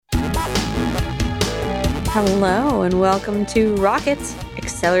Hello and welcome to Rocket's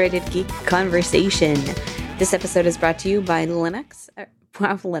Accelerated Geek Conversation. This episode is brought to you by Linode,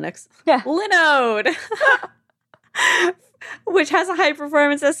 which has a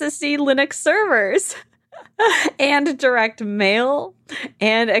high-performance SSD Linux servers, and direct mail,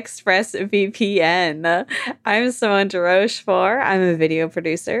 and ExpressVPN. I'm Simone de Rochefort. I'm a video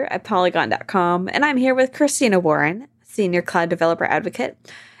producer at Polygon.com, and I'm here with Christina Warren, Senior Cloud Developer Advocate.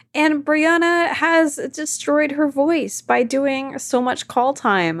 And Brianna has destroyed her voice by doing so much call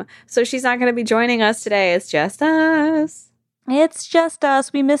time. So she's not going to be joining us today. It's just us. It's just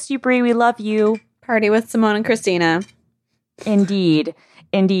us. We miss you, Brie. We love you. Party with Simone and Christina. Indeed.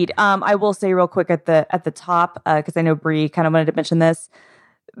 I will say real quick at the top, because I know Brie kind of wanted to mention this.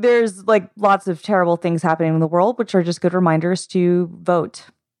 There's like lots of terrible things happening in the world, which are just good reminders to vote.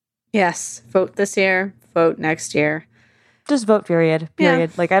 Yes. Vote this year. Vote next year. Just vote, period. Yeah.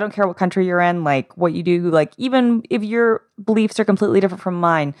 Like, I don't care what country you're in, like, what you do, like, even if your beliefs are completely different from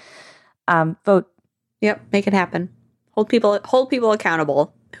mine, vote. Yep, make it happen. Hold people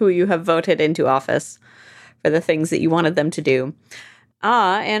accountable who you have voted into office for the things that you wanted them to do.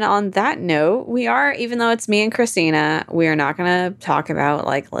 And on that note, even though it's me and Christina, we are not going to talk about,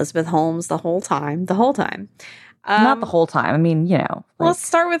 like, Elizabeth Holmes the whole time. Not the whole time. I mean, Let's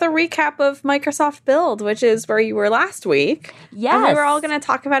start with a recap of Microsoft Build, which is where you were last week. Yes. And we were all going to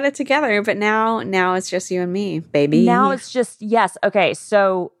talk about it together, but now it's just you and me, baby. Now it's just, yes. Okay,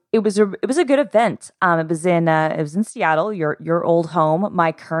 so it was a good event. It was in Seattle, your old home,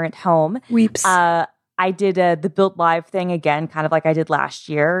 my current home. Weeps. I did the Build Live thing again, kind of like I did last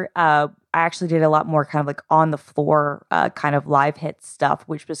year. I actually did a lot more kind of like on the floor kind of live hit stuff,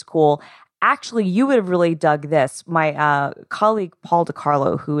 which was cool. Actually, you would have really dug this. My colleague, Paul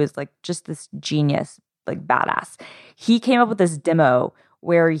DiCarlo, who is like just this genius, like badass, he came up with this demo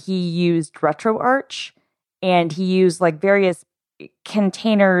where he used RetroArch and he used like various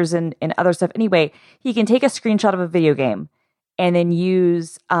containers and other stuff. Anyway, he can take a screenshot of a video game and then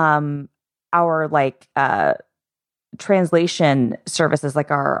use our like translation services,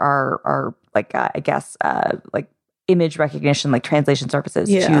 like our like I guess like image recognition, like translation services,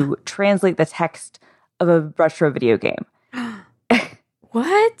 to translate the text of a retro video game.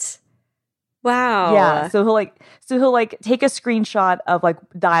 What? Wow. Yeah. So he'll take a screenshot of like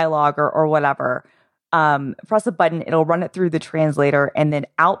dialogue or whatever, press a button, it'll run it through the translator and then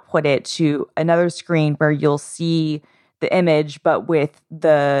output it to another screen where you'll see the image, but with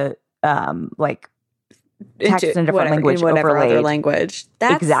the like text in a different language, in whatever overlaid. Other language.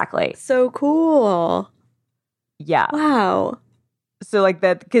 That's exactly so cool. Yeah. Wow. So like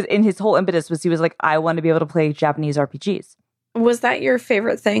that, because in his whole impetus was he was like, I want to be able to play Japanese RPGs. Was that your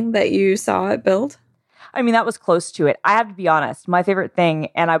favorite thing that you saw at Build? I mean, that was close to it. I have to be honest. My favorite thing,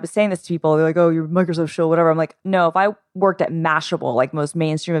 and I was saying this to people, they're like, oh, you're Microsoft shill, whatever. I'm like, no, if I worked at Mashable, like most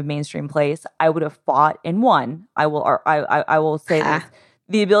mainstream of mainstream place, I would have fought and won. I will say this.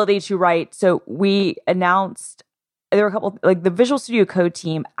 The ability to write. So we announced, there were a couple, like the Visual Studio Code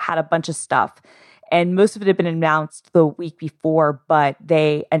team had a bunch of stuff. And most of it had been announced the week before, but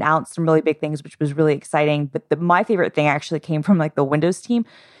they announced some really big things, which was really exciting. But my favorite thing actually came from like the Windows team.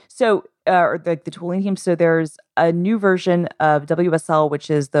 So, or the tooling team. So there's a new version of WSL, which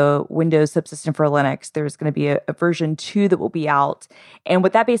is the Windows subsystem for Linux. There's going to be a version 2 that will be out. And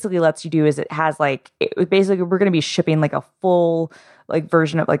what that basically lets you do is it has like, basically we're going to be shipping like a full like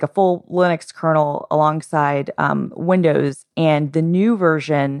version of like a full Linux kernel alongside Windows. And the new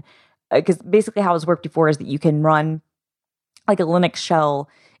version, because basically how it's worked before is that you can run like a Linux shell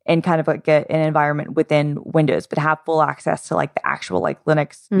in kind of like an environment within Windows, but have full access to like the actual like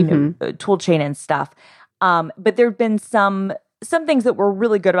Linux, tool chain and stuff. But there've been some things that were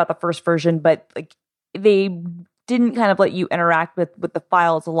really good about the first version, but like they didn't kind of let you interact with the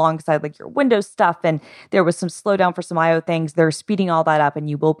files alongside like your Windows stuff. And there was some slowdown for some IO things. They're speeding all that up and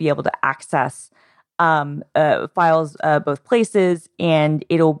you will be able to access files both places, and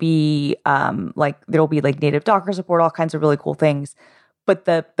it'll be like there'll be like native Docker support, all kinds of really cool things. But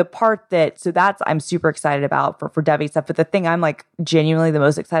the part that's I'm super excited about for Devi stuff. But the thing I'm like genuinely the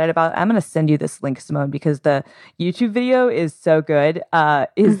most excited about, I'm gonna send you this link, Simone, because the YouTube video is so good.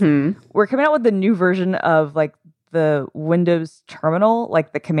 We're coming out with the new version of like the Windows terminal,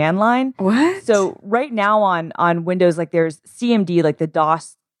 like the command line. What? So right now on Windows, like there's CMD, like the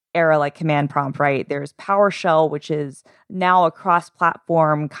DOS era, like command prompt, right? There's PowerShell, which is now a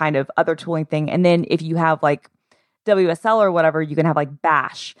cross-platform kind of other tooling thing. And then if you have like WSL or whatever, you can have like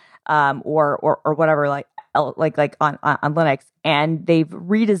Bash or whatever, like on Linux. And they've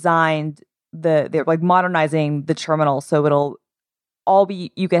redesigned they're like modernizing the terminal so it'll all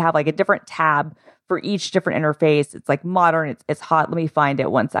be, you could have like a different tab for each different interface. It's like modern. It's hot. Let me find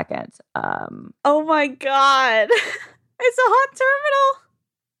it 1 second. Oh my God. It's a hot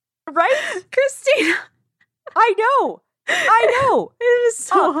terminal. Right? Christina. I know. It was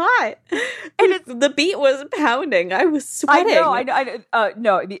so hot. And the beat was pounding. I was sweating. I know.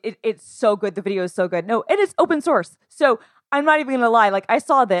 No, it's so good. The video is so good. No, and it's open source. So I'm not even going to lie. Like, I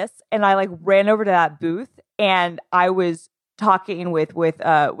saw this and I like ran over to that booth and I was talking with Rich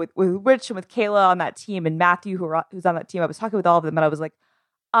and with Kayla on that team and Matthew who's on that team. I was talking with all of them and I was like,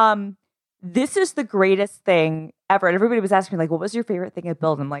 this is the greatest thing ever. And everybody was asking me like, what was your favorite thing to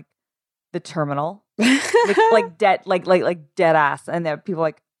build? I'm like, the terminal, like dead ass. And there people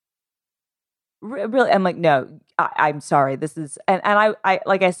like, really? I'm like, no, I'm sorry. This is, and I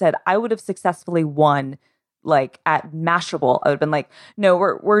like I said, I would have successfully won like at Mashable. I would have been like, no,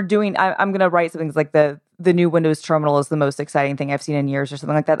 we're doing, I'm going to write something like the new Windows terminal is the most exciting thing I've seen in years or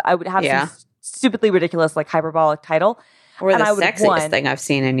something like that. I would have some stupidly ridiculous, like hyperbolic title. Or the sexiest thing I've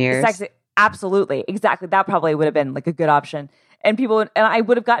seen in years. Absolutely. Exactly. That probably would have been like a good option. And I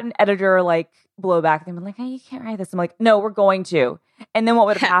would have gotten editor like blowback. They've been like, hey, you can't write this. I'm like, no, we're going to. And then what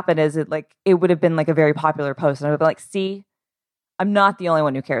would have happened is it would have been like a very popular post. And I would be like, see, I'm not the only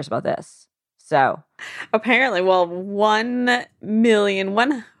one who cares about this. So apparently, well,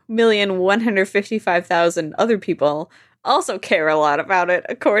 1,155,000 other people also care a lot about it,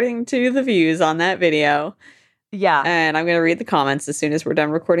 according to the views on that video. Yeah. And I'm going to read the comments as soon as we're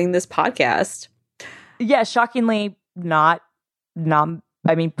done recording this podcast. Yeah, shockingly not I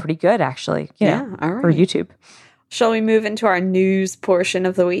mean, pretty good, actually. Yeah, all right. For YouTube. Shall we move into our news portion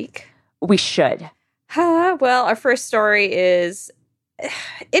of the week? We should. Well, our first story is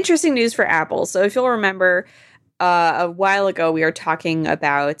interesting news for Apple. So if you'll remember, a while ago, we were talking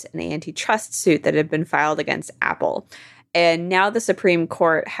about an antitrust suit that had been filed against Apple. And now the Supreme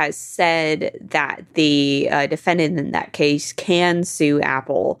Court has said that the defendant in that case can sue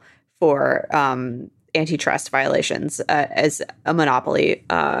Apple for antitrust violations as a monopoly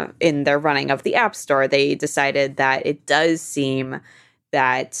in their running of the App Store. They decided that it does seem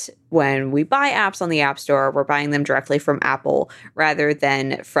that when we buy apps on the App Store, we're buying them directly from Apple rather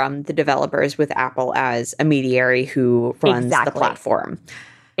than from the developers with Apple as a mediary who runs the platform.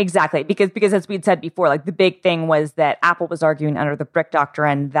 Exactly. Because as we'd said before, like the big thing was that Apple was arguing under the BRIC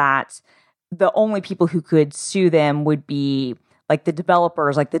doctrine that the only people who could sue them would be like the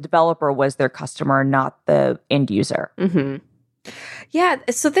developers, like the developer was their customer, not the end user. Mm-hmm. Yeah,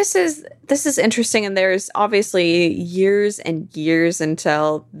 so this is interesting, and there's obviously years and years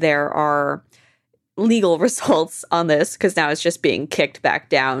until there are legal results on this, because now it's just being kicked back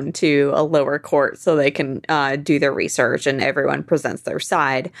down to a lower court so they can do their research and everyone presents their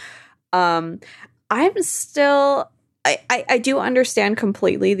side. I do understand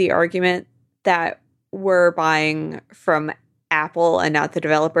completely the argument that we're buying from Apple and not the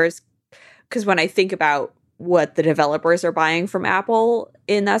developers, because when I think about what the developers are buying from Apple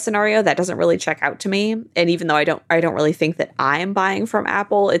in that scenario, that doesn't really check out to me. And even though I don't really think that I'm buying from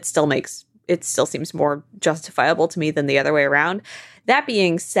Apple, it still seems more justifiable to me than the other way around. That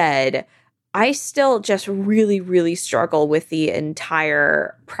being said, I still just really, really struggle with the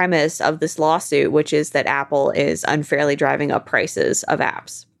entire premise of this lawsuit, which is that Apple is unfairly driving up prices of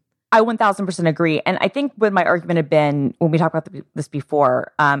apps. I 1000% agree. And I think what my argument had been when we talked about this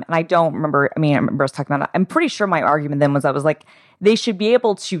before, and I don't remember, I remember us talking about it. I'm pretty sure my argument then was I was like, they should be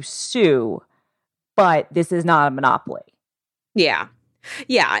able to sue, but this is not a monopoly. Yeah.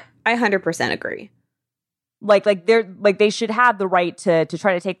 Yeah, I 100% agree. Like they should have the right to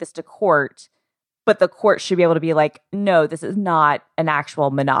try to take this to court, but the court should be able to be like, no, this is not an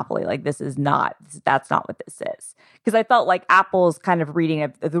actual monopoly. Like that's not what this is. Because I felt like Apple's kind of reading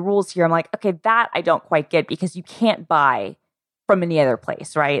of the rules here. I'm like, okay, that I don't quite get, because you can't buy from any other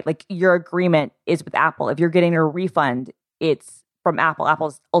place, right? Like your agreement is with Apple. If you're getting a refund, it's from Apple.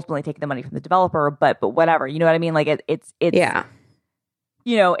 Apple's ultimately taking the money from the developer, but whatever, you know what I mean? Like it's yeah,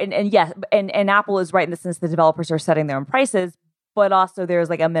 you know, and yes, and Apple is right in the sense the developers are setting their own prices, but also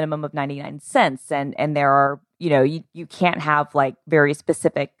there's like a minimum of 99 cents, and there are, you know, you can't have like very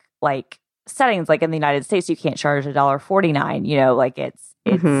specific like settings. Like in the United States, you can't charge $1.49. You know, like it's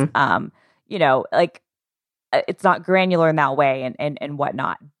you know, like it's not granular in that way and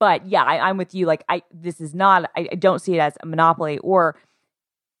whatnot. But yeah, I'm with you. Like this is not. I don't see it as a monopoly, or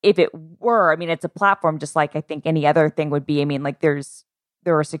if it were, I mean, it's a platform just like I think any other thing would be. I mean, like there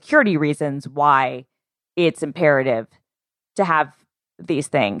are security reasons why it's imperative to have these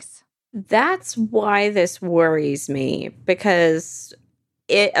things. That's why this worries me, because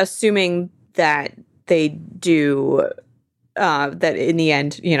assuming that they do that in the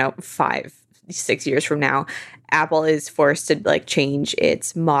end, 5-6 years from now, Apple is forced to like change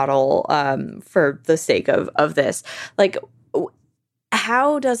its model for the sake of this. Like,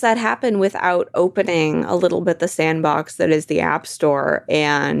 how does that happen without opening a little bit the sandbox that is the App Store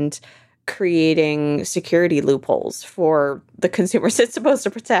and creating security loopholes for the consumers it's supposed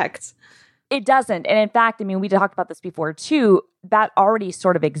to protect? It doesn't. And in fact, I mean, we talked about this before too, that already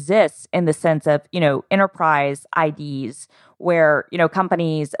sort of exists in the sense of, enterprise IDs where,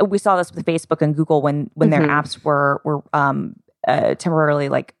 companies, we saw this with Facebook and Google when their apps were temporarily,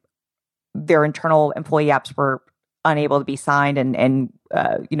 like their internal employee apps were unable to be signed and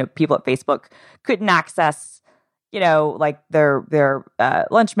people at Facebook couldn't access like their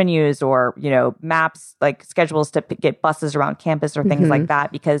lunch menus or, maps, like schedules to get buses around campus or things like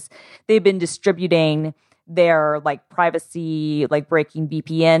that, because they've been distributing their like privacy, like breaking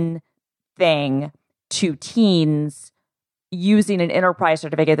VPN thing to teens using an enterprise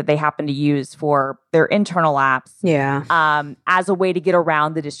certificate that they happen to use for their internal apps. Yeah. As a way to get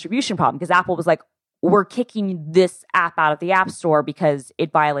around the distribution problem. Because Apple was like, we're kicking this app out of the App Store because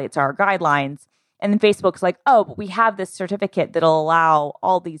it violates our guidelines. And then Facebook's like, oh, but we have this certificate that'll allow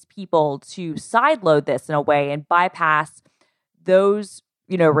all these people to sideload this in a way and bypass those,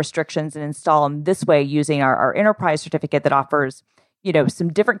 restrictions and install them this way using our enterprise certificate that offers,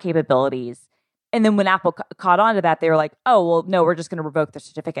 some different capabilities. And then when Apple caught on to that, they were like, oh, well, no, we're just going to revoke the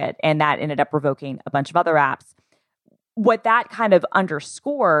certificate. And that ended up revoking a bunch of other apps. What that kind of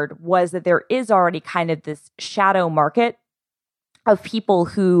underscored was that there is already kind of this shadow market of people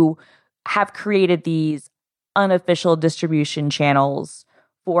who have created these unofficial distribution channels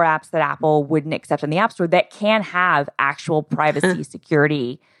for apps that Apple wouldn't accept in the App Store that can have actual privacy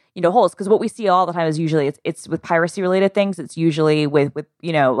security, holes. Because what we see all the time is usually it's with piracy related things. It's usually with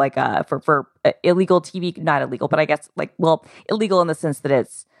like for illegal TV, not illegal, but I guess illegal in the sense that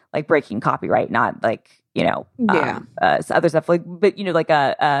it's like breaking copyright, not like other stuff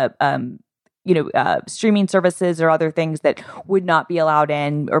streaming services or other things that would not be allowed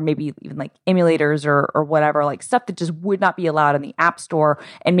in, or maybe even like emulators or whatever, like stuff that just would not be allowed in the App Store,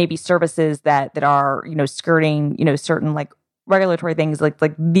 and maybe services that are, skirting, certain like regulatory things. Like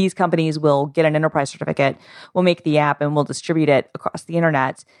these companies will get an enterprise certificate, will make the app, and will distribute it across the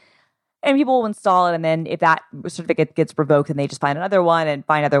internet. And people will install it, and then if that certificate gets revoked, then they just find another one and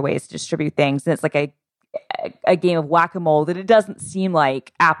find other ways to distribute things. And it's like a game of whack-a-mole that it doesn't seem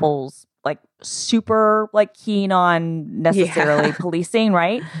like Apple's like super like keen on necessarily policing,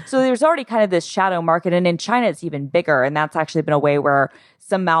 right? So there's already kind of this shadow market, and in China it's even bigger, and that's actually been a way where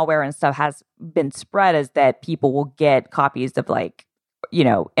some malware and stuff has been spread, is that people will get copies of like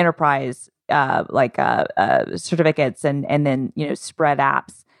enterprise certificates and then spread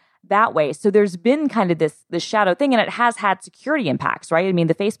apps that way. So there's been kind of this shadow thing, and it has had security impacts, right? I mean,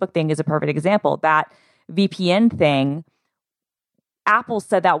 the Facebook thing is a perfect example. That VPN thing, Apple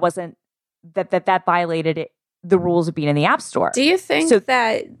said that wasn't that violated the rules of being in the App Store. Do you think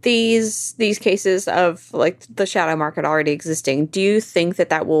that these cases of like the shadow market already existing, do you think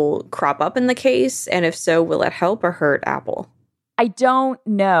that will crop up in the case? And if so, will it help or hurt Apple? I don't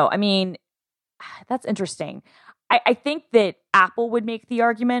know. I mean, that's interesting. I think that Apple would make the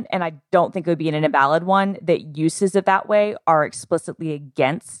argument, and I don't think it would be an invalid one, that uses of that way are explicitly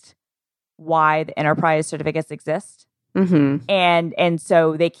against why the enterprise certificates exist. Mm-hmm. And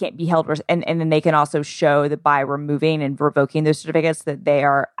so they can't be held, and then they can also show that by removing and revoking those certificates that they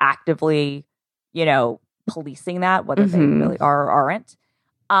are actively, policing that, whether they really are or aren't.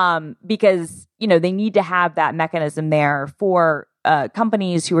 Because, they need to have that mechanism there for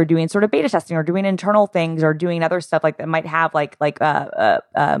companies who are doing sort of beta testing or doing internal things or doing other stuff like that, might have like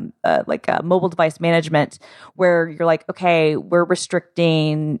mobile device management, where you're like, okay, we're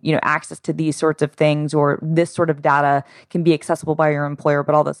restricting, access to these sorts of things, or this sort of data can be accessible by your employer,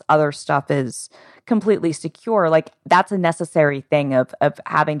 but all this other stuff is completely secure. Like, that's a necessary thing of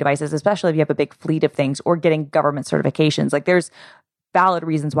having devices, especially if you have a big fleet of things, or getting government certifications. Like, there's valid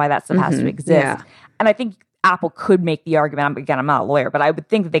reasons why that stuff has to exist. Yeah. And I think Apple could make the argument, again, I'm not a lawyer, but I would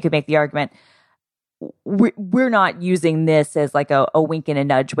think that they could make the argument, we're not using this as like a wink and a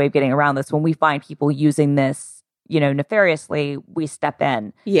nudge way of getting around this. When we find people using this, nefariously, we step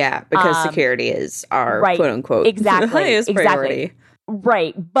in. Yeah, because security is our quote unquote highest priority.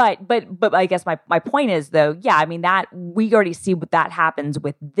 Right. But I guess my point is, though, yeah, I mean, that we already see what that happens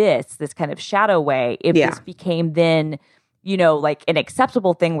with this kind of shadow way. If this became then, like an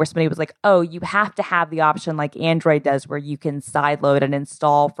acceptable thing where somebody was like, oh, you have to have the option like Android does where you can sideload and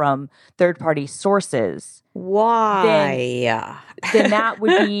install from third-party sources. Why? Then that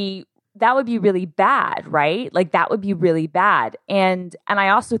would be that would be really bad, right? Like that would be really bad. And I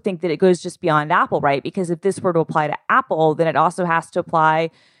also think that it goes just beyond Apple, right? Because if this were to apply to Apple, then it also has to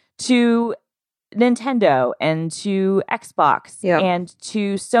apply to Nintendo and to Xbox and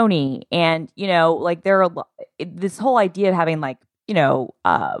to Sony. And, like there are this whole idea of having like,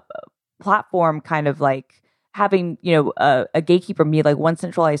 platform kind of like having, a gatekeeper be like one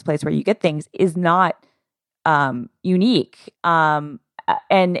centralized place where you get things is not unique. And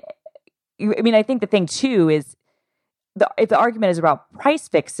I mean, I think the thing too is if the argument is about price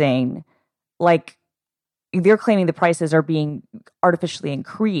fixing, like they're claiming the prices are being artificially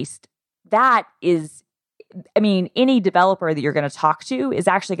increased. That is, I mean, any developer that you're going to talk to is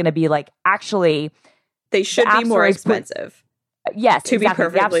actually going to be like, actually, they should be more expensive. Yes, to exactly. be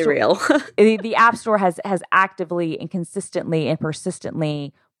perfectly real. The App Store has actively and consistently and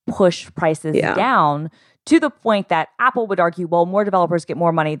persistently pushed prices down to the point that Apple would argue, well, more developers get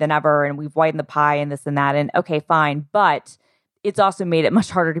more money than ever, and we've widened the pie and this and that. And okay, fine. But it's also made it much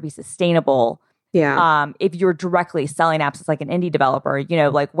harder to be sustainable. Yeah. If you're directly selling apps as like an indie developer,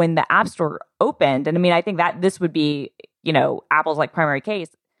 like when the App Store opened, and I mean, I think that this would be, Apple's like primary case.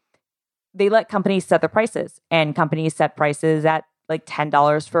 They let companies set their prices, and companies set prices at like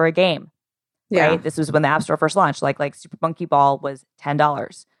 $10 for a game. Yeah. Right? This was when the App Store first launched. Like Super Monkey Ball was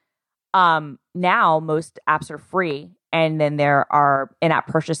 $10. Now most apps are free, and then there are in-app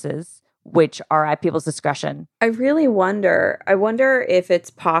purchases, which are at people's discretion. I really wonder. I wonder if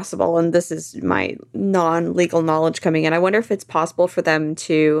it's possible, and this is my non-legal knowledge coming in. I wonder if it's possible for them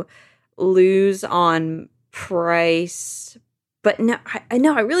to lose on price. But no,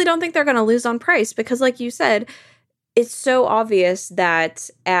 I really don't think they're going to lose on price because, like you said, it's so obvious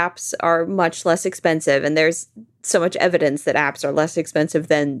that apps are much less expensive, and there's so much evidence that apps are less expensive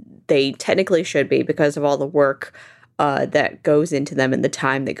than they technically should be because of all the work that goes into them and the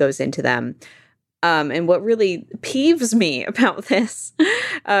time that goes into them. And what really peeves me about this,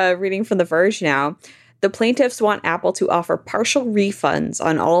 reading from The Verge now, the plaintiffs want Apple to offer partial refunds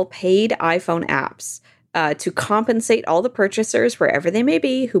on all paid iPhone apps to compensate all the purchasers, wherever they may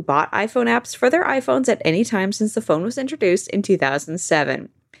be, who bought iPhone apps for their iPhones at any time since the phone was introduced in 2007.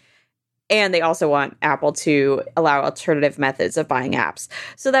 And they also want Apple to allow alternative methods of buying apps.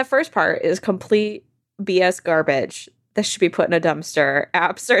 So that first part is complete BS garbage that should be put in a dumpster.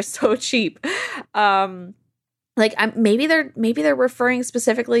 Apps are so cheap. Maybe they're referring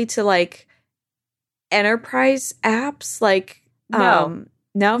specifically to like enterprise apps, like no,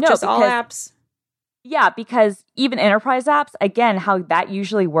 just all apps. Yeah, because even enterprise apps, again, how that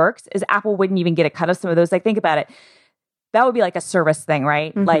usually works is Apple wouldn't even get a cut of some of those. Like, think about it. That would be like a service thing,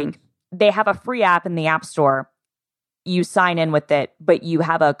 right? Mm-hmm. Like, they have a free app in the App Store. You sign in with it, but you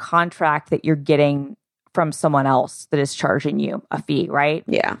have a contract that you're getting from someone else that is charging you a fee, right?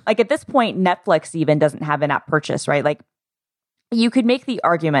 Yeah. Like, at this point, Netflix even doesn't have an app purchase, right? Like, you could make the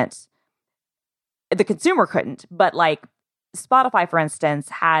argument, the consumer couldn't, but like, Spotify, for instance,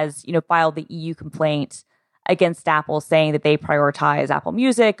 has, filed the EU complaint against Apple saying that they prioritize Apple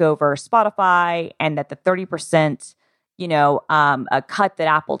Music over Spotify and that the 30%, a cut that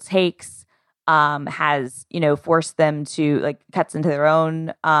Apple takes has, forced them to like cuts into their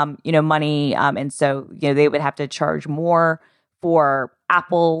own, money. And so, they would have to charge more for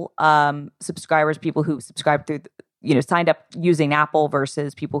Apple subscribers, people who subscribe through, signed up using Apple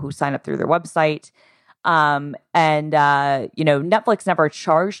versus people who sign up through their website. Netflix never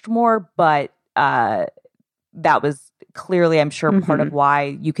charged more, but that was clearly, I'm sure, part of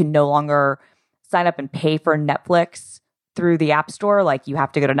why you can no longer sign up and pay for Netflix through the App Store. Like, you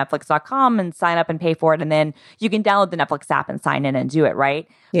have to go to Netflix.com and sign up and pay for it, and then you can download the Netflix app and sign in and do it, right?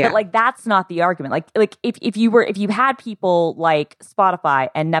 Yeah. But like, that's not the argument. Like if you had people like Spotify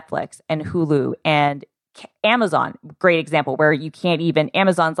and Netflix and Hulu and Amazon, great example, where you can't even,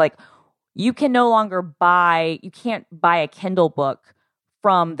 Amazon's like, you can't buy a Kindle book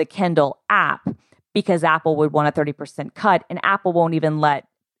from the Kindle app because Apple would want a 30% cut, and Apple won't even let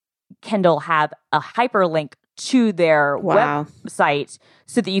Kindle have a hyperlink to their website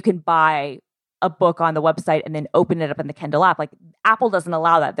so that you can buy a book on the website and then open it up in the Kindle app. Like, Apple doesn't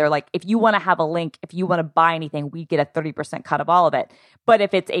allow that. They're like, if you want to have a link, if you want to buy anything, we get a 30% cut of all of it. But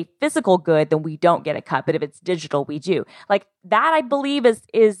if it's a physical good, then we don't get a cut. But if it's digital, we do. Like, that, I believe,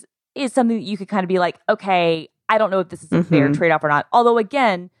 is something that you could kind of be like, okay, I don't know if this is a fair trade-off or not. Although,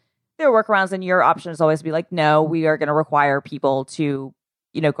 again, there are workarounds, and your option is always to be like, no, we are going to require people to,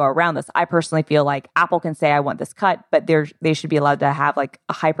 go around this. I personally feel like Apple can say, I want this cut, but they should be allowed to have like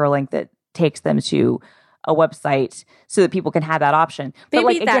a hyperlink that takes them to a website so that people can have that option. Maybe but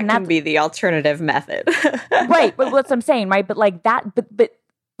like, that can be the alternative method. Right. But what I'm saying, right? But like that, but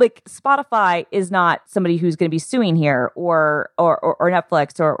like Spotify is not somebody who's going to be suing here, or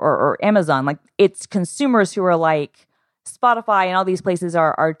Netflix or Amazon. Like, it's consumers who are like, Spotify and all these places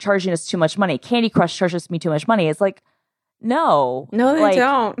are charging us too much money. Candy Crush charges me too much money. It's like, no, they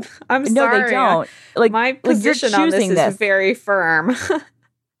don't. I'm sorry. No, they don't. Like, my position on this is very firm.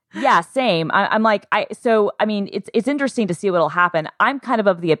 Yeah, same. I'm like, it's interesting to see what'll happen. I'm kind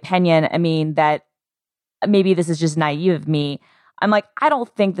of the opinion, that maybe this is just naive of me. I'm like, I don't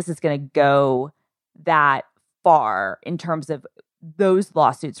think this is going to go that far in terms of those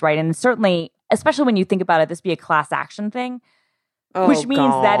lawsuits, right? And certainly, especially when you think about it, this be a class action thing, which means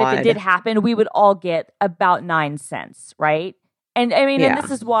that if it did happen, we would all get about 9 cents, right? And and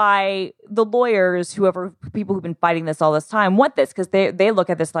this is why the lawyers, people who've been fighting this all this time, want this, because they look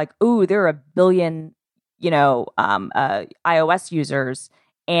at this like, ooh, there are a billion, iOS users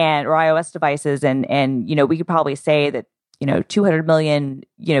or iOS devices, and we could probably say that 200 million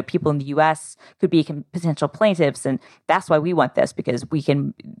people in the U.S. could be potential plaintiffs, and that's why we want this, because we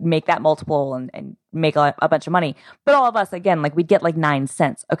can make that multiple and make a bunch of money. But all of us, again, like, we'd get like 9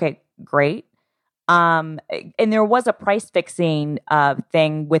 cents. Okay, great. And there was a price fixing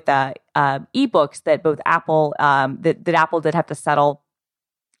thing with ebooks that both Apple that Apple did have to settle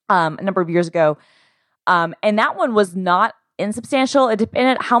a number of years ago, and that one was not insubstantial. It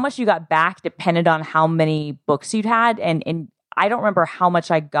depended how much you got back, depended on how many books you'd had, and I don't remember how much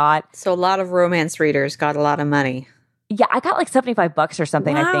I got. So a lot of romance readers got a lot of money. Yeah, I got like $75 or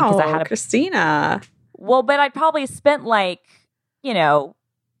something. Wow, I think, because I had Christina. Well, but I probably spent like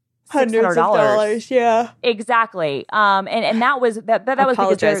hundreds of dollars, yeah, exactly. And that was that was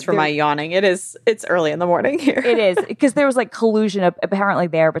apologize for my yawning. It's early in the morning here. It is, because there was like collusion apparently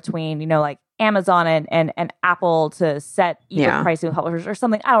there between like Amazon and Apple to set ebook pricing with publishers or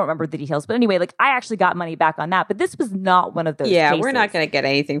something. I don't remember the details, but anyway, like, I actually got money back on that. But this was not one of those. Yeah, cases. We're not going to get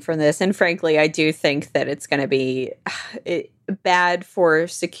anything from this, and frankly, I do think that it's going to be bad for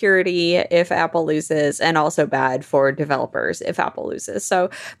security if Apple loses, and also bad for developers if Apple loses.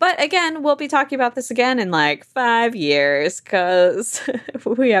 So, but again, we'll be talking about this again in like 5 years, because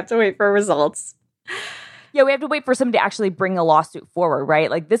we have to wait for results. Yeah, we have to wait for somebody to actually bring a lawsuit forward, right?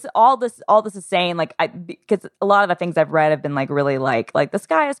 Like, all this is saying, like, because a lot of the things I've read have been like really like the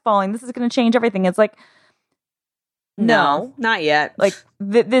sky is falling. This is going to change everything. It's like, no, not yet. Like,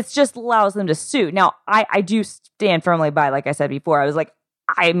 this just allows them to sue. Now, I do stand firmly by, like I said before, I was like,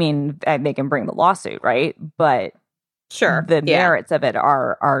 they can bring the lawsuit, right? But sure, the merits of it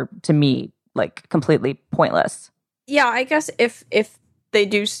are to me like completely pointless. Yeah, I guess if they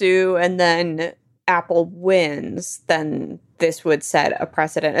do sue and then Apple wins, then this would set a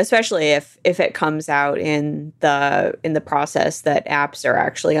precedent, especially if it comes out in the process that apps are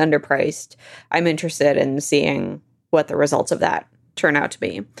actually underpriced. I'm interested in seeing what the results of that turn out to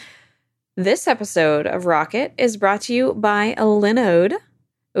be. This episode of Rocket is brought to you by Linode.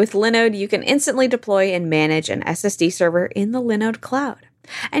 With Linode, you can instantly deploy and manage an SSD server in the Linode cloud.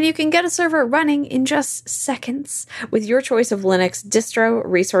 And you can get a server running in just seconds with your choice of Linux distro,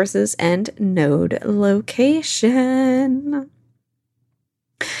 resources, and node location.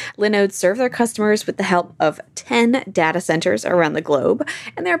 Linode serve their customers with the help of 10 data centers around the globe,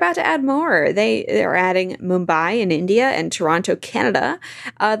 and they're about to add more. They're adding Mumbai in India and Toronto, Canada.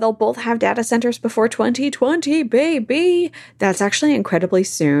 They'll both have data centers before 2020, baby. That's actually incredibly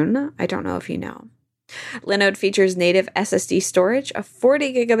soon. I don't know if you know. Linode features native SSD storage, a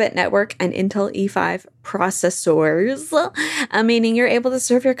 40 gigabit network, and Intel E5 processors, meaning you're able to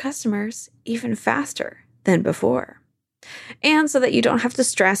serve your customers even faster than before. And so that you don't have to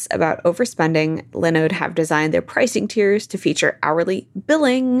stress about overspending, Linode have designed their pricing tiers to feature hourly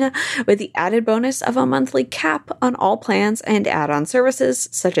billing, with the added bonus of a monthly cap on all plans and add-on services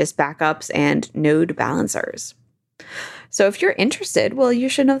such as backups and node balancers. So if you're interested, well, you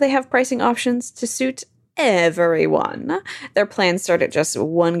should know they have pricing options to suit everyone. Their plans start at just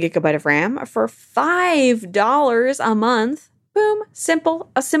 1 gigabyte of RAM for $5 a month. Boom,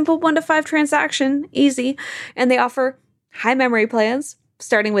 a simple 1 to 5 transaction, easy. And they offer high memory plans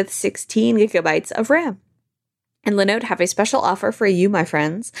starting with 16 gigabytes of RAM. And Linode have a special offer for you, my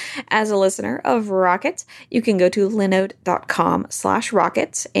friends. As a listener of Rocket, you can go to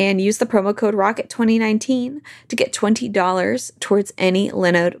linode.com/rocket and use the promo code ROCKET2019 to get $20 towards any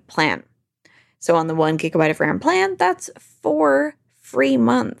Linode plan. So on the 1 gigabyte of RAM plan, that's 4 free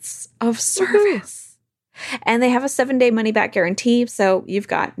months of service. And they have a 7-day money-back guarantee, so you've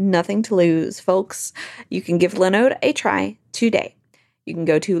got nothing to lose, folks. You can give Linode a try today. You can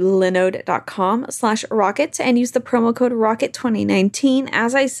go to linode.com/rocket and use the promo code ROCKET2019.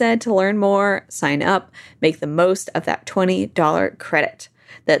 As I said, to learn more, sign up, make the most of that $20 credit.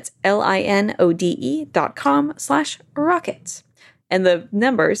 That's linode.com/rocket. And the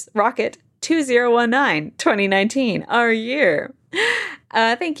numbers, rocket 2019, 2019, our year.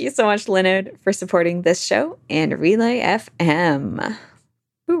 Thank you so much, Linode, for supporting this show and Relay FM.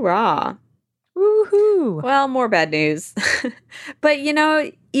 Hoorah. Woohoo. Well, more bad news. But,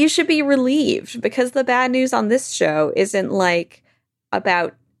 you should be relieved because the bad news on this show isn't like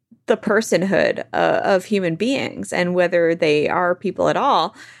about the personhood of human beings and whether they are people at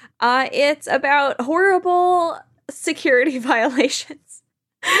all. It's about horrible security violations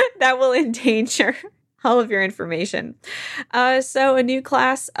that will endanger all of your information. So a new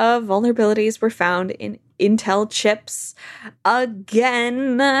class of vulnerabilities were found in Intel chips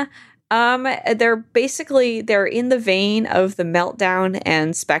again. They're in the vein of the Meltdown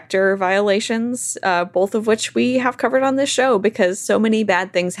and Spectre violations, both of which we have covered on this show because so many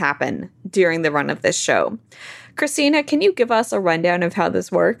bad things happen during the run of this show. Christina, can you give us a rundown of how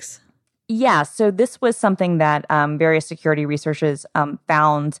this works? Yeah, so this was something that various security researchers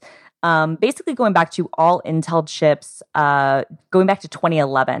found, basically going back to all Intel chips, going back to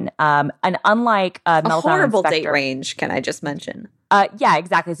 2011. And unlike Meltdown a horrible and Spectre, date range, can I just mention? Yeah,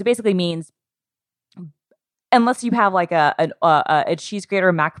 exactly. So basically means unless you have like a cheese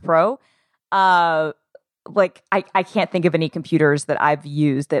grater Mac Pro, like I can't think of any computers that I've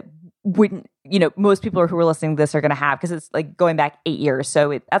used that wouldn't, most people who are listening to this are going to have, because it's like going back 8 years.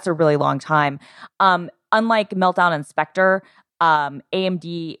 So that's a really long time. Unlike Meltdown and Spectre,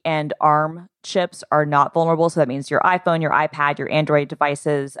 AMD and ARM chips are not vulnerable. So that means your iPhone, your iPad, your Android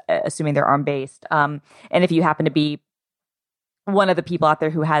devices, assuming they're ARM based. And if you happen to be one of the people out there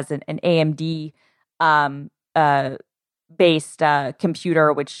who has an AMD based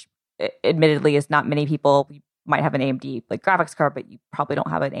computer, which admittedly is not many people. You might have an AMD like graphics card, but you probably don't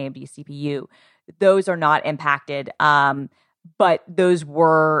have an AMD CPU. Those are not impacted. But those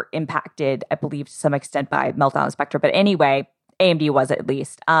were impacted, I believe, to some extent by Meltdown and Spectre. But anyway, AMD was at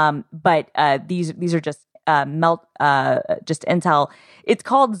least. But these are just just Intel. It's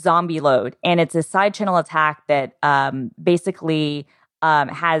called Zombie Load, and it's a side channel attack that basically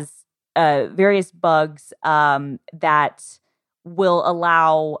has various bugs that will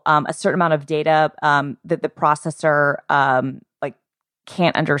allow a certain amount of data that the processor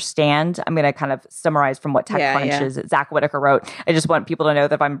can't understand. I'm going to kind of summarize from what TechCrunch's Zach Whitaker wrote. I just want people to know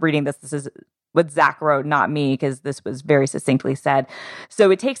that if I'm reading this is what Zach wrote, not me, because this was very succinctly said.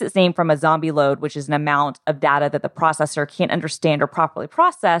 So it takes its name from a zombie load, which is an amount of data that the processor can't understand or properly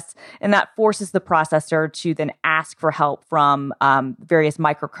process, and that forces the processor to then ask for help from various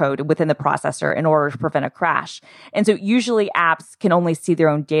microcode within the processor in order to prevent a crash. And so usually apps can only see their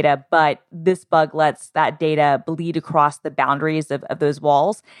own data, but this bug lets that data bleed across the boundaries of those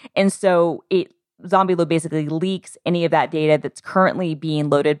walls. And so Zombie Load basically leaks any of that data that's currently being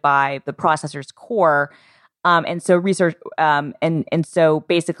loaded by the processor's core. And so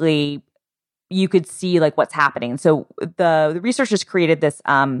basically you could see like what's happening. So the researchers created this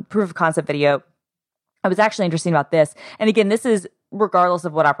proof of concept video. I was actually interested about this. And again, this is regardless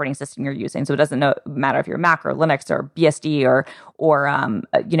of what operating system you're using. So it doesn't matter if you're Mac or Linux or BSD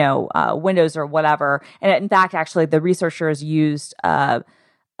or Windows or whatever. And in fact, actually, the researchers used an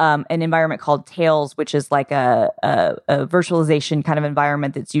environment called Tails, which is like a virtualization kind of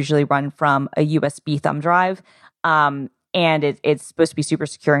environment that's usually run from a USB thumb drive. And it's supposed to be super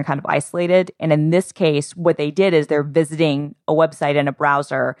secure and kind of isolated. And in this case, what they did is they're visiting a website in a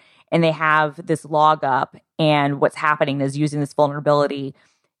browser, and they have this log up. And what's happening is using this vulnerability,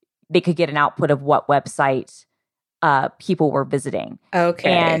 they could get an output of what website people were visiting.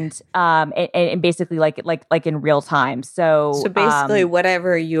 Okay. And basically like in real time. So basically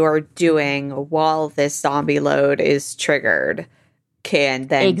whatever you're doing while this zombie load is triggered can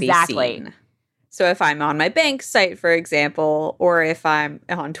then be seen. So if I'm on my bank site, for example, or if I'm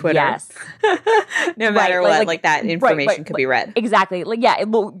on Twitter, yes. no matter what, like that information could be read. Exactly.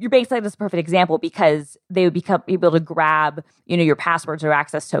 Well, your bank site is a perfect example because they would become able to grab, your passwords or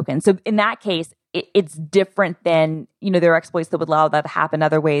access tokens. So in that case, it's different than, there are exploits that would allow that to happen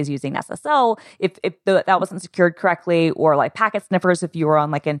other ways using SSL if that wasn't secured correctly, or like packet sniffers if you were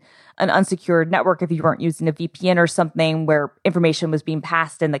on like an unsecured network, if you weren't using a VPN or something where information was being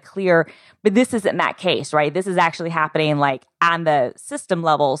passed in the clear. But this isn't that case, right? This is actually happening like on the system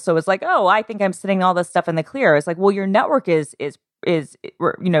level. So it's like, oh, I think I'm sending all this stuff in the clear. It's like, well, your network is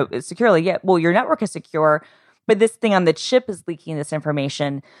securely. Yeah, well, your network is secure, but this thing on the chip is leaking this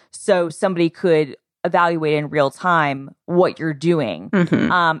information, so somebody could evaluate in real time what you're doing.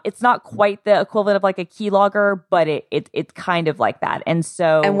 Mm-hmm. It's not quite the equivalent of like a keylogger, but it's kind of like that. And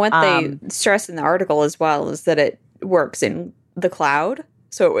so, and what they stress in the article as well is that it works in the cloud.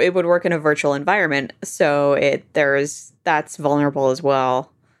 So it would work in a virtual environment. So that's vulnerable as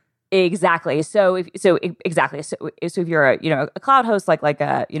well. Exactly. Exactly. So if you're a cloud host like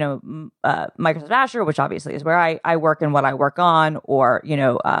Microsoft Azure, which obviously is where I work and what I work on, or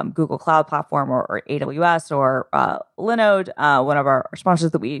Google Cloud Platform or AWS or Linode, one of our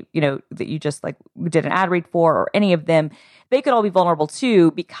sponsors that that you just we did an ad read for, or any of them, they could all be vulnerable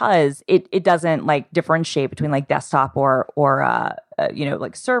too, because it doesn't differentiate between desktop or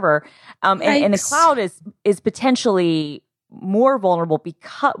server, and the cloud is potentially more vulnerable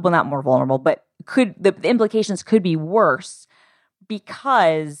because, well, not more vulnerable, but the implications could be worse,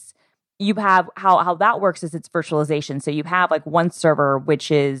 because you have how that works is it's virtualization. So you have one server,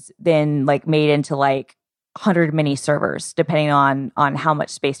 which is then made into 100 mini servers, depending on how much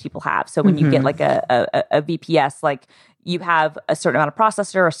space people have. So when you get a VPS, you have a certain amount of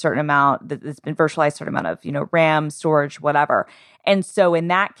processor, a certain amount that's been virtualized, a certain amount of RAM, storage, whatever. And so in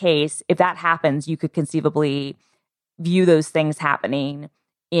that case, if that happens, you could conceivably view those things happening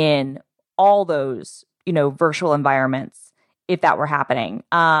in all those, virtual environments if that were happening.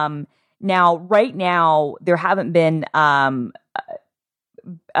 Now, right now, there haven't been any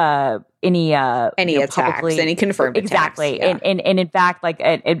attacks, any confirmed exactly. attacks. Yeah. And in fact,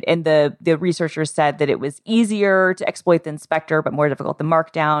 and the researchers said that it was easier to exploit than Spectre, but more difficult than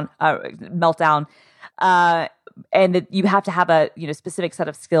Meltdown. And that you have to have a specific set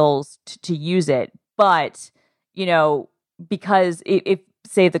of skills to use it. But because if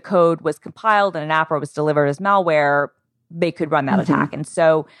say the code was compiled and an app was delivered as malware, they could run that attack. And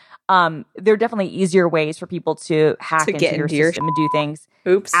so there are definitely easier ways for people to hack into your system and do things.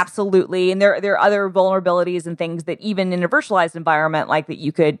 Oops. Absolutely. And there are other vulnerabilities and things that even in a virtualized environment, that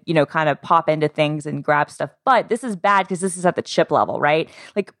you could, kind of pop into things and grab stuff. But this is bad because this is at the chip level, right?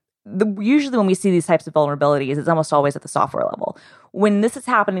 Usually when we see these types of vulnerabilities, it's almost always at the software level. When this is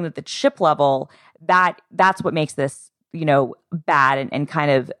happening at the chip level, that's what makes this, bad and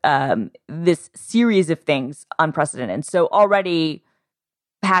kind of this series of things unprecedented. And so already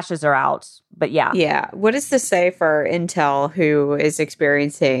patches are out, but yeah. Yeah. What does this say for Intel, who is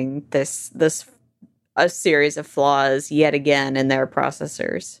experiencing a series of flaws yet again in their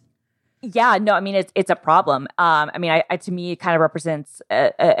processors? Yeah, no, I mean, it's a problem. I mean, to me, it kind of represents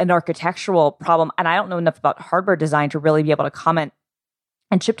an architectural problem. And I don't know enough about hardware design to really be able to comment,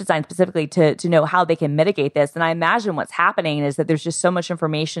 and chip design specifically, to know how they can mitigate this. And I imagine what's happening is that there's just so much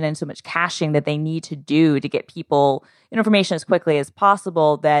information and so much caching that they need to do to get people information as quickly as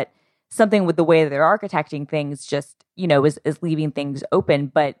possible, that something with the way that they're architecting things just, is leaving things open.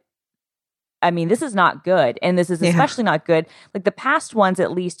 But I mean, this is not good. And this is especially not good. The past ones,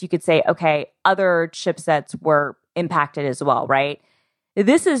 at least you could say, okay, other chipsets were impacted as well, right?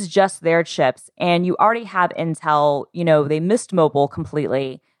 This is just their chips. And you already have Intel, they missed mobile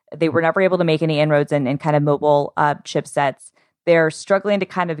completely. They were never able to make any inroads in kind of mobile chipsets. They're struggling to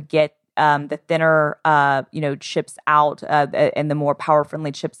kind of get the thinner, chips out and the more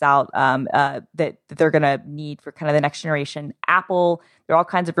power-friendly chips out that they're going to need for kind of the next generation. Apple, there are all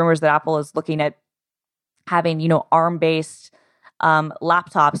kinds of rumors that Apple is looking at having, ARM-based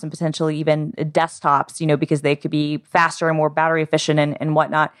laptops and potentially even desktops, because they could be faster and more battery efficient and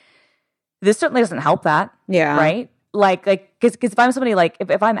whatnot. This certainly doesn't help that. Yeah. Right? Because if I'm somebody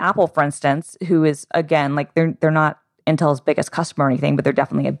if I'm Apple, for instance, who is, again, they're not Intel's biggest customer or anything, but they're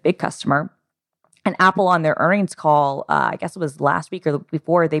definitely a big customer. And Apple, on their earnings call, I guess it was last week or the week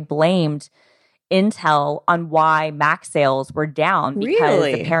before, they blamed Intel on why Mac sales were down.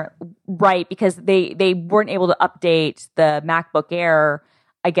 Because they weren't able to update the MacBook Air.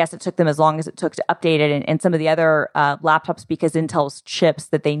 I guess it took them as long as it took to update it, and some of the other laptops, because Intel's chips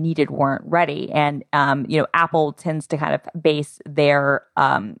that they needed weren't ready. And Apple tends to kind of base their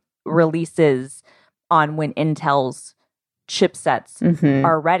releases on when Intel's chipsets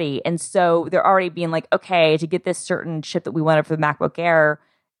are ready. And so they're already being okay, to get this certain chip that we wanted for the MacBook Air,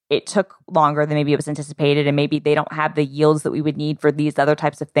 it took longer than maybe it was anticipated, and maybe they don't have the yields that we would need for these other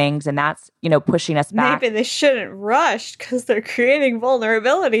types of things, and that's, pushing us back. Maybe they shouldn't rush because they're creating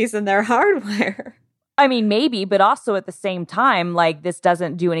vulnerabilities in their hardware. I mean, maybe, but also at the same time, this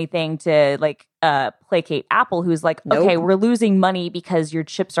doesn't do anything to placate Apple, who's Nope. Okay, we're losing money because your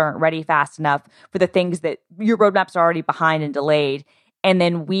chips aren't ready fast enough for the things that your roadmaps are already behind and delayed, and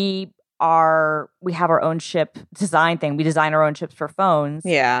then we have our own chip design thing. We design our own chips for phones.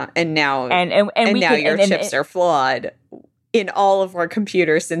 Yeah, and now your chips chips are flawed in all of our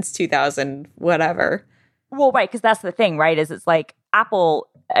computers since 2000 whatever. Well, right, because that's the thing, right? Is it's Apple.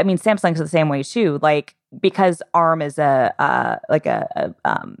 I mean, Samsung's the same way too. Because ARM is a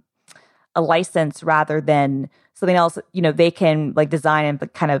license rather than something else, they can like design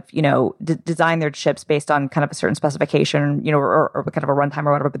and kind of, design their chips based on kind of a certain specification, or kind of a runtime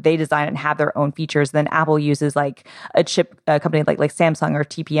or whatever, but they design it and have their own features. Then Apple uses like a chip company like Samsung or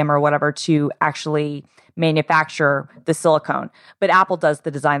TPM or whatever to actually manufacture the silicone. But Apple does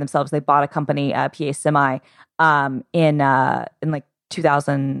the design themselves. They bought a company, PA Semi, in like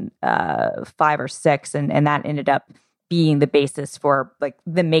 2005 or six, and that ended up being the basis for like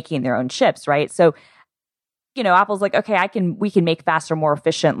them making their own chips, right? So, Apple's like, okay, we can make faster, more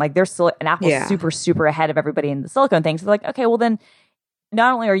efficient. Like they're still, and Apple's super, super ahead of everybody in the silicone thing. So they're like, okay, well then,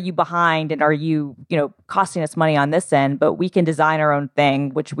 not only are you behind and are you, costing us money on this end, but we can design our own thing,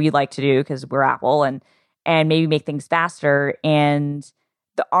 which we like to do because we're Apple, and maybe make things faster. And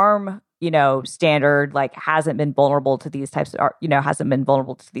the ARM, standard like hasn't been vulnerable to these types of, hasn't been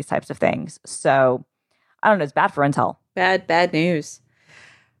vulnerable to these types of things. So I don't know, it's bad for Intel. Bad news.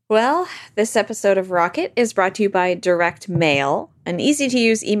 Well, this episode of Rocket is brought to you by Direct Mail, an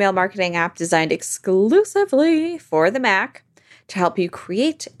easy-to-use email marketing app designed exclusively for the Mac to help you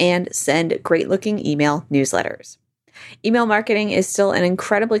create and send great-looking email newsletters. Email marketing is still an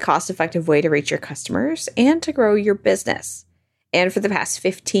incredibly cost-effective way to reach your customers and to grow your business. And for the past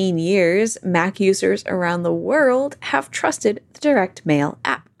 15 years, Mac users around the world have trusted the Direct Mail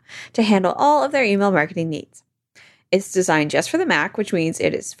app to handle all of their email marketing needs. It's designed just for the Mac, which means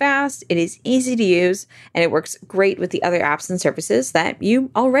it is fast, it is easy to use, and it works great with the other apps and services that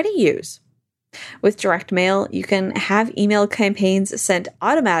you already use. With Direct Mail, you can have email campaigns sent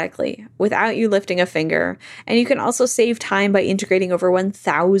automatically without you lifting a finger, and you can also save time by integrating over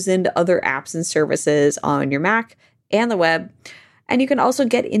 1,000 other apps and services on your Mac and the web. And you can also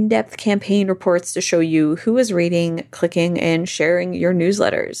get in-depth campaign reports to show you who is reading, clicking, and sharing your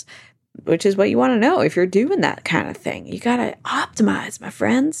newsletters, which is what you want to know if you're doing that kind of thing. You got to optimize, my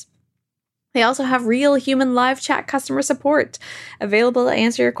friends. They also have real human live chat customer support available to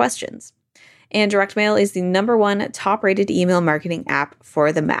answer your questions. And Direct Mail is the #1 top-rated email marketing app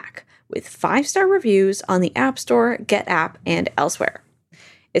for the Mac, with 5-star reviews on the App Store, GetApp, and elsewhere.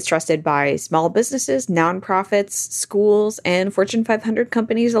 It's trusted by small businesses, nonprofits, schools, and Fortune 500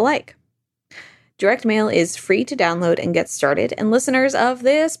 companies alike. Direct Mail is free to download and get started, and listeners of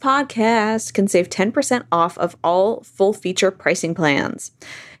this podcast can save 10% off of all full-feature pricing plans.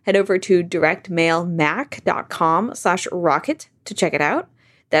 Head over to directmailmac.com/rocket to check it out.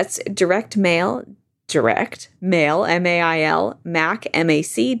 That's directmail, M-A-I-L,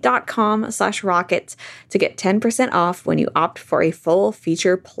 mac.com/rocket to get 10% off when you opt for a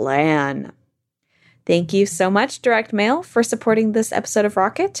full-feature plan. Thank you so much, Direct Mail, for supporting this episode of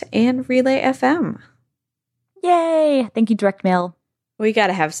Rocket and Relay FM. Yay! Thank you, Direct Mail. We got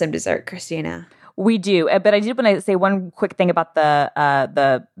to have some dessert, Christina. We do, but I did want to say one quick thing about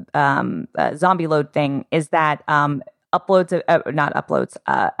the zombie load thing is that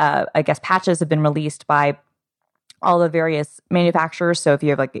patches have been released by all the various manufacturers. So if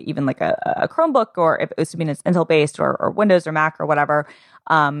you have even a Chromebook, or if it's Intel based or Windows or Mac or whatever,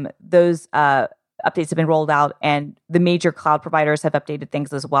 those updates have been rolled out, and the major cloud providers have updated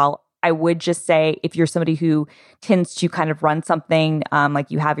things as well. I would just say, if you're somebody who tends to kind of run something,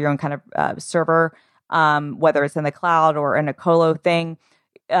 like you have your own kind of server, whether it's in the cloud or in a colo thing,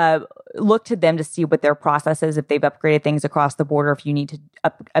 look to them to see what their process is, if they've upgraded things across the board, or if you need to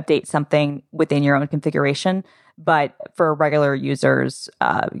update something within your own configuration. But for regular users,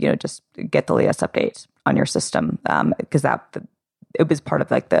 just get the latest update on your system, because it was part of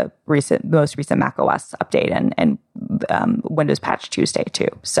the most recent Mac OS update and Windows Patch Tuesday too.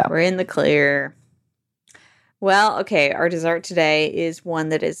 So we're in the clear. Well, okay, our dessert today is one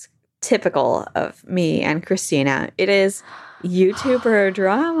that is typical of me and Christina. It is YouTuber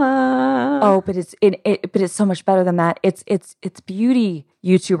drama. Oh, but it's so much better than that. It's beauty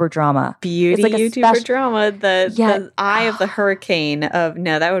YouTuber drama. Beauty YouTuber drama. The eye of the hurricane of,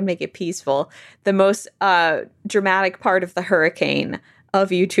 no, that would make it peaceful. The most dramatic part of the hurricane of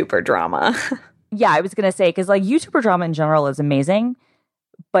YouTuber drama. Yeah, I was going to say, because YouTuber drama in general is amazing,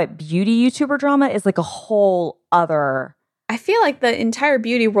 but beauty YouTuber drama is a whole other. I feel like the entire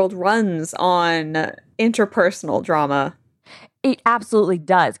beauty world runs on interpersonal drama. It absolutely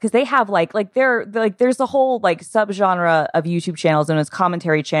does, because they have there's a whole subgenre of YouTube channels known as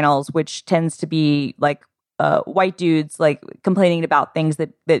commentary channels, which tends to be white dudes complaining about things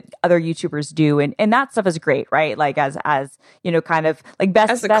that other YouTubers do, and that stuff is great, right? As kind of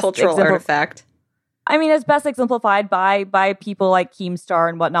best as a cultural artifact. I mean, it's best exemplified by people like Keemstar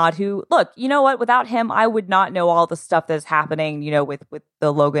and whatnot, who, look, you know what? Without him, I would not know all the stuff that's happening, with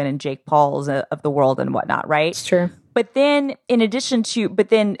the Logan and Jake Pauls of the world and whatnot, right? It's true. But then, in addition to,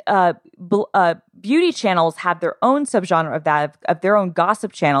 beauty channels have their own subgenre of that, of their own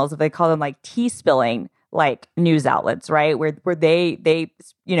gossip channels. If they call them like tea spilling, like news outlets, right? Where they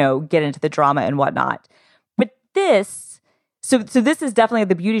get into the drama and whatnot. But this, so this is definitely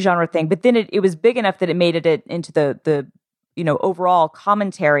the beauty genre thing. But then it was big enough that it made it into the overall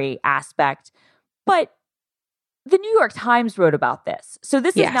commentary aspect. But the New York Times wrote about this. So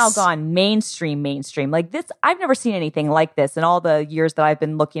this has now gone mainstream. Like this, I've never seen anything like this in all the years that I've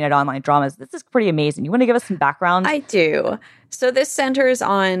been looking at online dramas. This is pretty amazing. You want to give us some background? I do. So this centers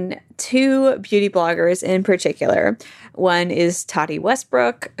on two beauty bloggers in particular. One is Tati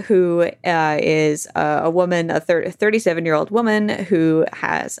Westbrook, who is a woman, a 37-year-old woman who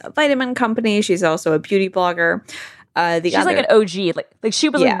has a vitamin company. She's also a beauty blogger. She's like an OG, like she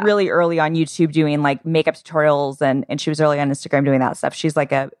was like really early on YouTube doing like makeup tutorials, and she was early on Instagram doing that stuff. She's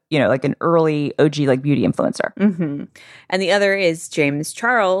like like an early OG like beauty influencer. Mm-hmm. And the other is James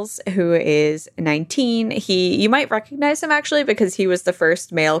Charles, who is 19. You might recognize him actually because he was the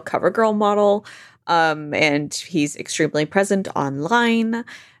first male CoverGirl model, and he's extremely present online.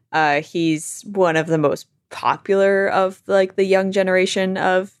 He's one of the most popular of like the young generation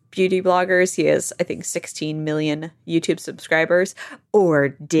of beauty bloggers. He has, I think, 16 million YouTube subscribers, or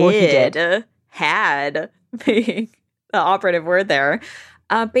did. Had being the operative word there.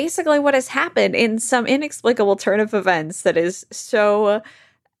 Basically, what has happened in some inexplicable turn of events that is so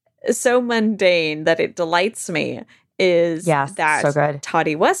mundane that it delights me is that so good.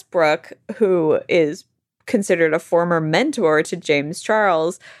 Tati Westbrook, who is considered a former mentor to James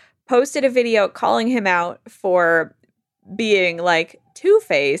Charles, posted a video calling him out for being like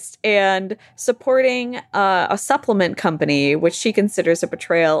two-faced and supporting a supplement company, which she considers a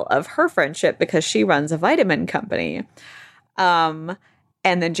betrayal of her friendship because she runs a vitamin company. And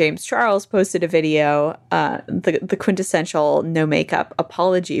then James Charles posted a video, the quintessential no makeup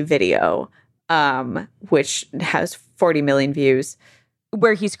apology video, which has 40 million views,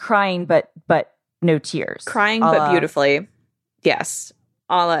 where he's crying but no tears, crying but beautifully. Yes,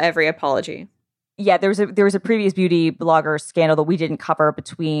 a la every apology. Yeah, there was a previous beauty blogger scandal that we didn't cover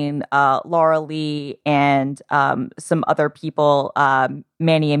between Laura Lee and some other people,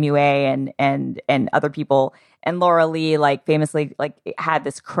 Manny MUA and other people. And Laura Lee like famously like had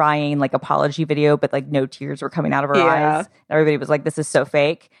this crying like apology video, but like no tears were coming out of her eyes. Everybody was like, "This is so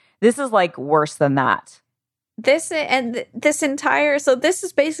fake." This is like worse than that. This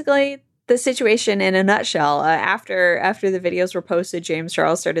is basically the situation in a nutshell. After the videos were posted, James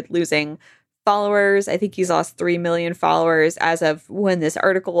Charles started losing followers. I think he's lost 3 million followers as of when this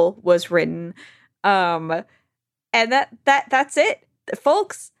article was written. And that's it,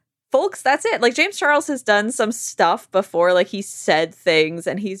 folks, that's it. Like, James Charles has done some stuff before, like he said things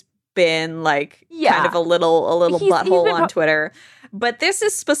and he's been like kind of a little butthole on Twitter. But this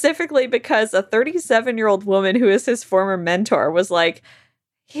is specifically because a 37-year-old woman who is his former mentor was like,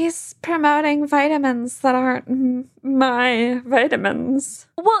 he's promoting vitamins that aren't my vitamins.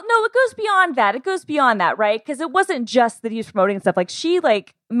 Well, no, it goes beyond that. It goes beyond that, right? Because it wasn't just that he was promoting stuff. Like, she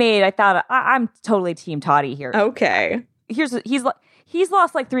like made, I thought, I'm totally Team Toddy here. Okay. He's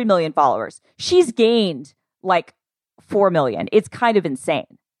lost like 3 million followers. She's gained like 4 million. It's kind of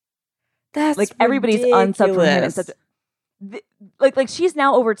insane. That's like everybody's unsubbed from him. And such, like she's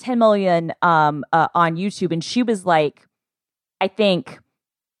now over 10 million on YouTube, and she was like, I think,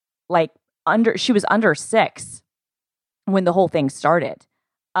 like she was under 6 when the whole thing started.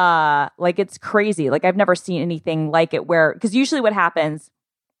 Like, it's crazy. Like, I've never seen anything like it, where, because usually what happens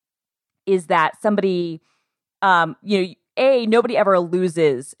is that somebody, nobody ever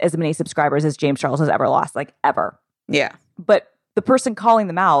loses as many subscribers as James Charles has ever lost, like ever. Yeah. But the person calling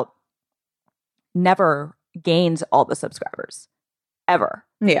them out never gains all the subscribers ever.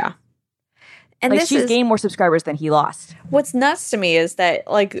 Yeah. And like, she's gained more subscribers than he lost. What's nuts to me is that,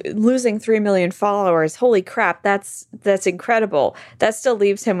 like, losing 3 million followers, holy crap, that's incredible. That still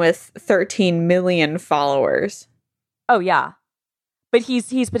leaves him with 13 million followers. Oh, yeah. But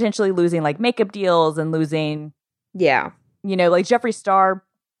he's potentially losing, like, makeup deals and losing... Yeah. Like Jeffree Star,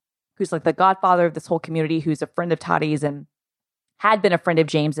 who's, like, the godfather of this whole community, who's a friend of Tati's and had been a friend of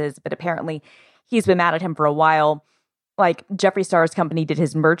James's, but apparently he's been mad at him for a while. Like, Jeffree Star's company did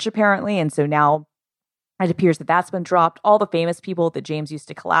his merch, apparently, and so now it appears that that's been dropped. All the famous people that James used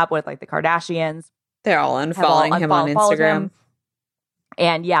to collab with, like the Kardashians, they're all unfollowing him on Instagram.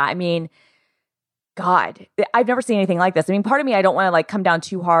 And yeah, I mean, God, I've never seen anything like this. I mean, part of me, I don't want to like come down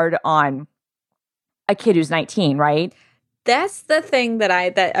too hard on a kid who's 19, right? That's the thing that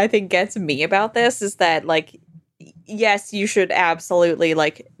I think gets me about this, is that, like, yes, you should absolutely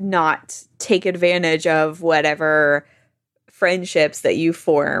like not take advantage of whatever friendships that you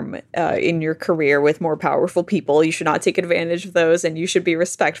form in your career with more powerful people. You should not take advantage of those, and you should be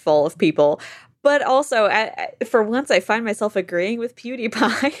respectful of people. But also, for once, I find myself agreeing with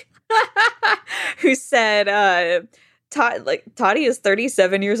PewDiePie, who said, Toddy is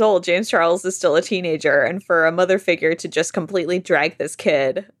 37 years old. James Charles is still a teenager. And for a mother figure to just completely drag this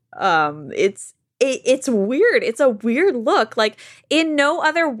kid, it's weird. It's a weird look. Like, in no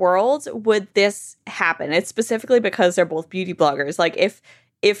other world would this happen. It's specifically because they're both beauty bloggers. Like,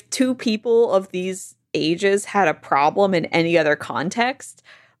 if two people of these ages had a problem in any other context,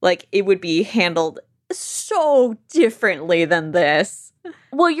 like, it would be handled so differently than this.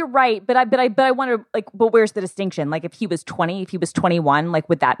 Well, you're right, but I wonder, like, but where's the distinction? Like, if he was 20, if he was 21, like,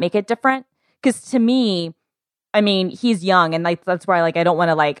 would that make it different? Because to me, I mean, he's young, and like that's why, like, I don't want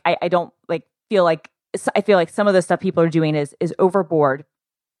to, like, I don't like feel like I feel like some of the stuff people are doing is overboard,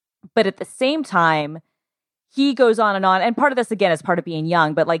 but at the same time, he goes on, and part of this again is part of being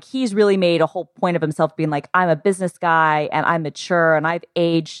young, but like he's really made a whole point of himself being like, I'm a business guy and I'm mature and I've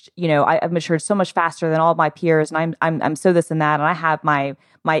aged, you know, I've matured so much faster than all of my peers, and I'm so this and that, and I have my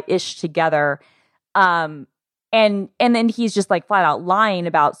ish together. And then he's just like flat out lying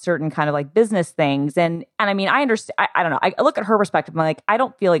about certain kind of like business things. And I mean, I understand, I don't know. I look at her perspective, I'm like, I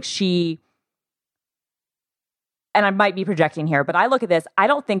don't feel like she, and I might be projecting here, but I look at this, I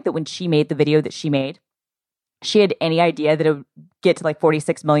don't think that when she made the video that she made, she had any idea that it would get to like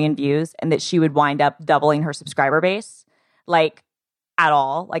 46 million views and that she would wind up doubling her subscriber base, like, at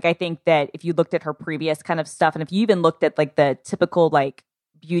all. Like, I think that if you looked at her previous kind of stuff, and if you even looked at like the typical like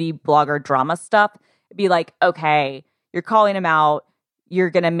beauty blogger drama stuff, it'd be like, okay, you're calling him out, you're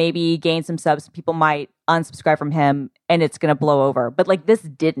going to maybe gain some subs, people might unsubscribe from him, and it's going to blow over. But like, this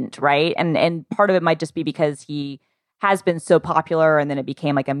didn't, right? And part of it might just be because he has been so popular, and then it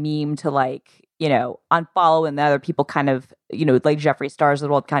became like a meme to like, you know, unfollow, and the other people kind of, you know, like Jeffree Stars of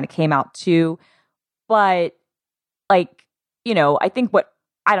the world kind of came out too. But like, you know, I think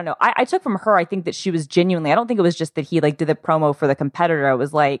I don't know, I took from her, I think that she was genuinely, I don't think it was just that he like did the promo for the competitor. It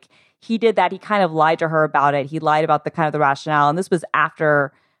was like, he did that. He kind of lied to her about it. He lied about the kind of the rationale. And this was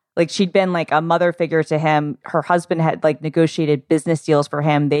after like she'd been like a mother figure to him. Her husband had like negotiated business deals for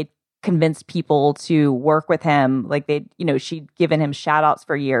him. They'd convinced people to work with him. Like she'd given him shout outs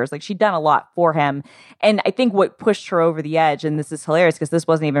for years. Like she'd done a lot for him. And I think what pushed her over the edge, and this is hilarious because this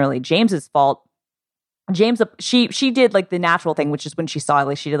wasn't even really James's fault. James, she did like the natural thing, which is when she saw,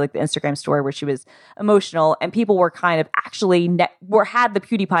 like, she did like the Instagram story where she was emotional, and people were kind of actually had the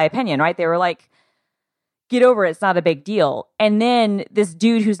PewDiePie opinion, right? They were like, get over it, it's not a big deal. And then this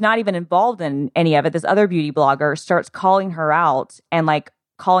dude who's not even involved in any of it, this other beauty blogger, starts calling her out and like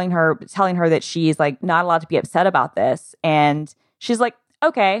telling her that she's like not allowed to be upset about this. And she's like,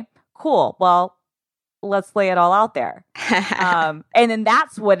 okay, cool. Well, let's lay it all out there. And then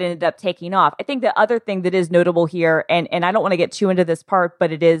that's what ended up taking off. I think the other thing that is notable here, and I don't want to get too into this part,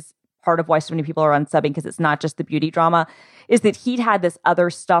 but it is part of why so many people are unsubbing, because it's not just the beauty drama, is that he'd had this other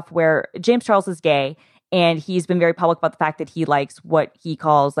stuff where James Charles is gay, and he's been very public about the fact that he likes what he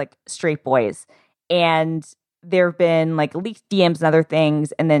calls like straight boys. And there have been like leaked DMs and other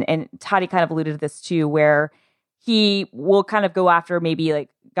things. And Toddy kind of alluded to this too, where he will kind of go after maybe like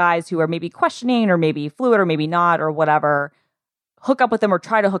guys who are maybe questioning or maybe fluid or maybe not or whatever, hook up with them or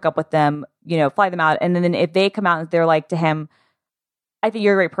try to hook up with them, you know, fly them out. And then if they come out and they're like to him, I think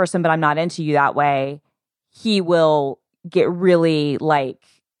you're a great person, but I'm not into you that way, he will get really like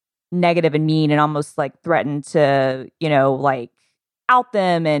negative and mean and almost like threaten to, you know, like out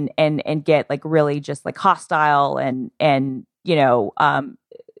them and get like really just like hostile and you know,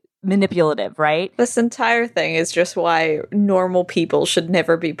 manipulative, right? This entire thing is just why normal people should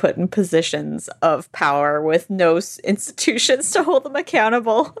never be put in positions of power with no institutions to hold them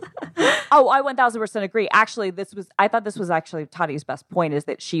accountable. Oh, I 1000% agree. Actually, I thought this was actually Toddy's best point, is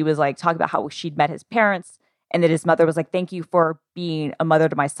that she was like talking about how she'd met his parents and that his mother was like, thank you for being a mother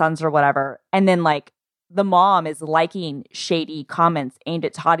to my sons or whatever. And then like the mom is liking shady comments aimed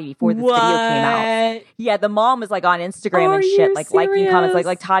at Toddy before this video came out. Yeah, the mom was like on Instagram and shit, like serious? Liking comments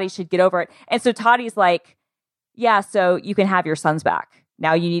like Toddy should get over it. And so Toddy's like, yeah, so you can have your sons back.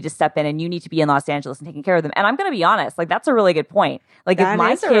 Now you need to step in and you need to be in Los Angeles and taking care of them. And I'm going to be honest, like that's a really good point. Like that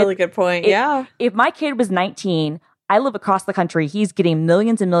is a really good point. Yeah. If my kid was 19, I live across the country, he's getting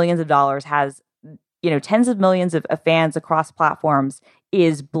millions and millions of dollars, has, you know, tens of millions of fans across platforms,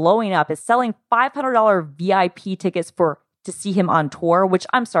 is blowing up, is selling $500 VIP tickets to see him on tour, which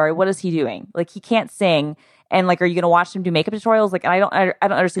I'm sorry, what is he doing? Like he can't sing. And like, are you going to watch him do makeup tutorials? Like, I don't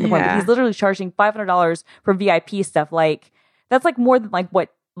understand the point, but he's literally charging $500 for VIP stuff. Like that's like more than like what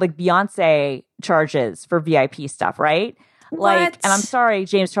like Beyonce charges for VIP stuff. Right. Like, and I'm sorry,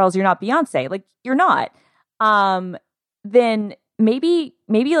 James Charles, you're not Beyonce. Like, you're not. Then maybe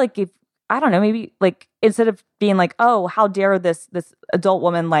like if I don't know, maybe like instead of being like, oh, how dare this adult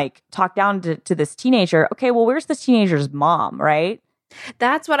woman like talk down to this teenager? Okay, well, where's this teenager's mom, right?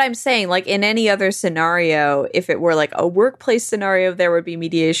 That's what I'm saying. Like in any other scenario, if it were like a workplace scenario, there would be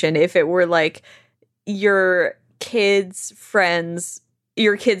mediation. If it were like your kid's friend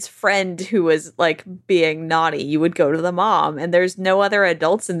who was like being naughty, you would go to the mom, and there's no other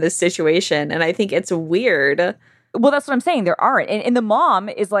adults in this situation. And I think it's weird. Well, that's what I'm saying. There aren't. And the mom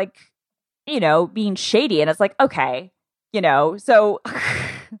is like, you know, being shady. And it's like, okay, you know, so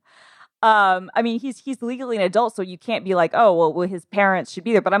I mean, he's legally an adult, so you can't be like, oh, well, his parents should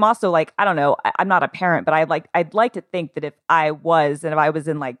be there. But I'm also like, I don't know, I'm not a parent, but I'd like to think that if I was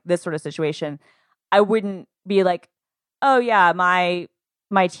in like this sort of situation, I wouldn't be like, oh yeah, my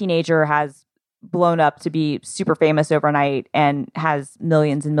teenager has blown up to be super famous overnight and has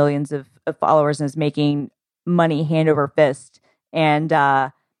millions and millions of followers and is making money hand over fist, and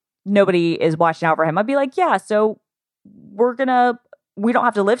nobody is watching out for him. I'd be like, yeah, so we don't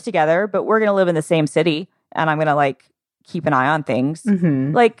have to live together, but we're gonna live in the same city, and I'm gonna like keep an eye on things.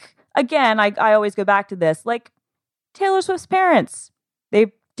 Mm-hmm. Like again, I always go back to this. Like Taylor Swift's parents,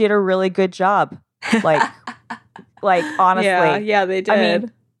 they did a really good job. Like honestly, yeah, they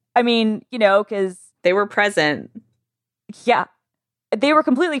did. I mean, you know, because they were present. Yeah, they were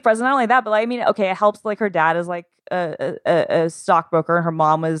completely present. Not only that, but I mean, okay, it helps. Like her dad is like a stockbroker, and her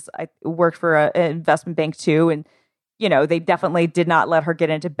mom worked for an investment bank too, and you know, they definitely did not let her get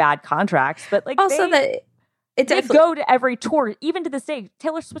into bad contracts. But like also they go to every tour, even to this day.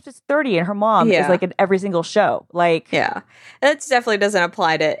 Taylor Swift is 30, and her mom is like in every single show. Like, yeah, that definitely doesn't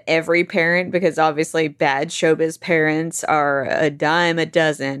apply to every parent, because obviously bad showbiz parents are a dime a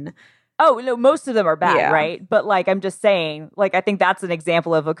dozen. Oh, no, most of them are bad, right? But like, I'm just saying, like, I think that's an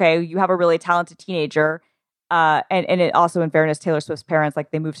example of, okay, you have a really talented teenager. And it also, in fairness, Taylor Swift's parents,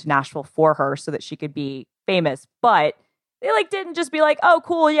 like, they moved to Nashville for her so that she could be famous. But they like didn't just be like, oh,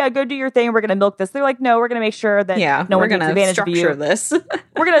 cool, yeah, go do your thing. We're gonna milk this. They're like, no, we're gonna make sure that no one takes advantage of you. This.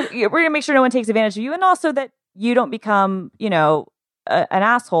 we're gonna make sure no one takes advantage of you, and also that you don't become, you know, an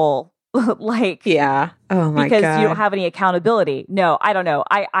asshole. Like, yeah, oh my god, because you don't have any accountability. No, I don't know.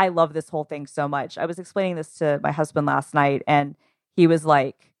 I love this whole thing so much. I was explaining this to my husband last night, and he was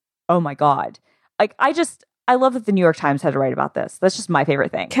like, oh my god, like I love that the New York Times had to write about this. That's just my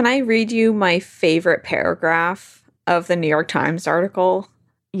favorite thing. Can I read you my favorite paragraph of the New York Times article?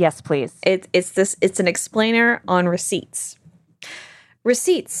 Yes, please. It's an explainer on receipts.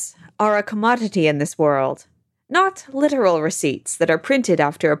 Receipts are a commodity in this world. Not literal receipts that are printed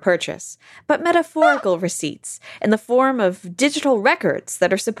after a purchase, but metaphorical receipts in the form of digital records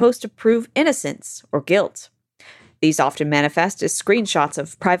that are supposed to prove innocence or guilt. These often manifest as screenshots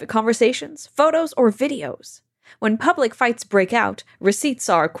of private conversations, photos, or videos. When public fights break out, receipts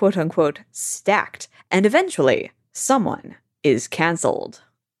are quote-unquote stacked, and eventually, someone is canceled.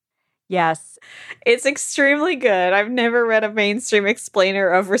 Yes. It's extremely good. I've never read a mainstream explainer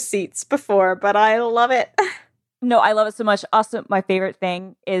of receipts before, but I love it. No, I love it so much. Also, my favorite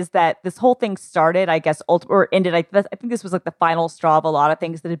thing is that this whole thing started, I guess, or ended. I think this was like the final straw of a lot of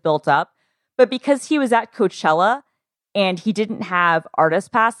things that had built up. But because he was at Coachella and he didn't have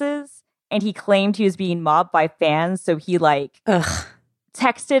artist passes and he claimed he was being mobbed by fans, so he like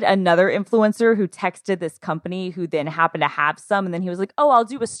texted another influencer who texted this company who then happened to have some. And then he was like, oh, I'll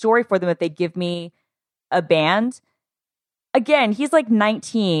do a story for them if they give me a band. Again, he's like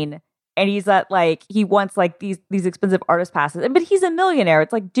 19. And he's at like, he wants like these expensive artist passes, but he's a millionaire.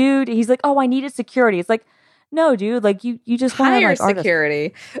 It's like, dude, he's like, oh, I needed security. It's like, no, dude, like you just want hire like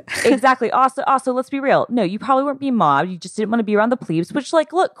security. Exactly. Also, let's be real. No, you probably weren't being mobbed. You just didn't want to be around the plebes, which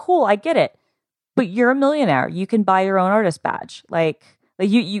like, look, cool, I get it. But you're a millionaire. You can buy your own artist badge. Like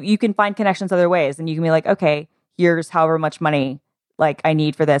you can find connections other ways, and you can be like, okay, here's however much money like I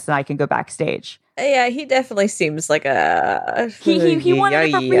need for this, and I can go backstage. Yeah, he definitely seems like a he wanted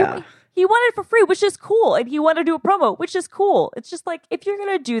it for free. Yeah. He wanted it for free, which is cool. And he wanted to do a promo, which is cool. It's just like, if you're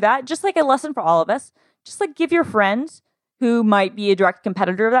going to do that, just like a lesson for all of us, just like give your friends who might be a direct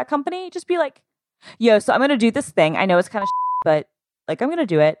competitor of that company, just be like, yo, so I'm going to do this thing. I know it's kind of but like, I'm going to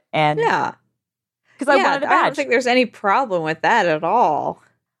do it. And yeah, because I wanted a badge. I don't think there's any problem with that at all.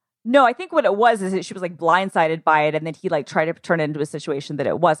 No, I think what it was is that she was like blindsided by it. And then he like tried to turn it into a situation that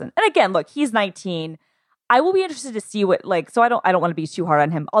it wasn't. And again, look, he's 19. I will be interested to see what like, so I don't want to be too hard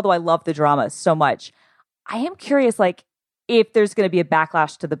on him, although I love the drama so much. I am curious, like, if there's going to be a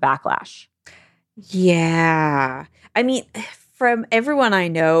backlash to the backlash. Yeah. I mean, from everyone I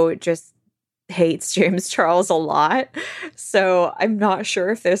know, just hates James Charles a lot. So I'm not sure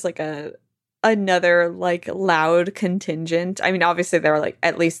if there's like another like loud contingent. I mean, obviously there are like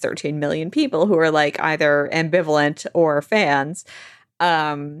at least 13 million people who are like either ambivalent or fans.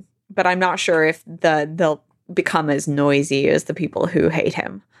 But I'm not sure if they'll become as noisy as the people who hate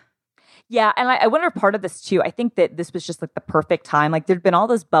him. Yeah, and I wonder if part of this too, I think that this was just like the perfect time. Like there'd been all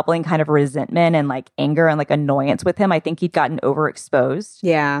this bubbling kind of resentment and like anger and like annoyance with him. I think he'd gotten overexposed.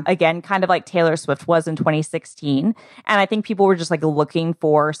 Yeah. Again, kind of like Taylor Swift was in 2016. And I think people were just like looking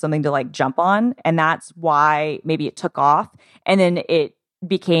for something to like jump on. And that's why maybe it took off. And then it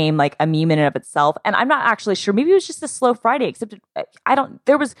became like a meme in and of itself. And I'm not actually sure. Maybe it was just a slow Friday, except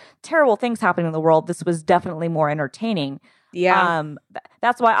there was terrible things happening in the world. This was definitely more entertaining. Yeah.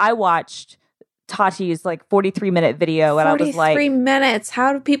 That's why I watched Tati's like 43-minute video and I was like, 43 minutes.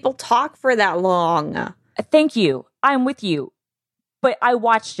 How do people talk for that long? Thank you. I'm with you. But I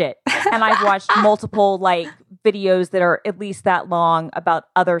watched it and I've watched multiple like videos that are at least that long about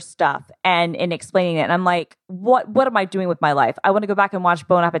other stuff and in explaining it. And I'm like, what am I doing with my life? I want to go back and watch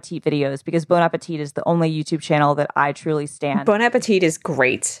Bon Appetit videos because Bon Appetit is the only YouTube channel that I truly stand. Bon Appetit is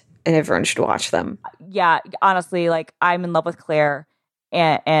great and everyone should watch them. Yeah, honestly, like I'm in love with Claire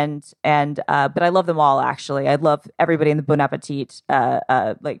and but I love them all actually. I love everybody in the Bon Appetit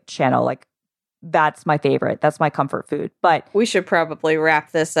like channel. Like that's my favorite. That's my comfort food. But we should probably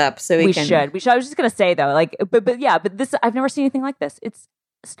wrap this up so we can. We should. I was just gonna say though, like, but this I've never seen anything like this.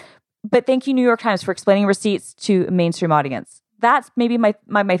 But thank you, New York Times, for explaining receipts to a mainstream audience. That's maybe my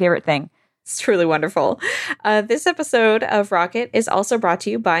favorite thing. It's truly wonderful. This episode of Rocket is also brought to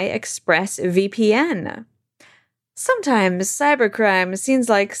you by ExpressVPN. Sometimes cybercrime seems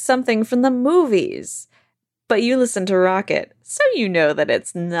like something from the movies, but you listen to Rocket, so you know that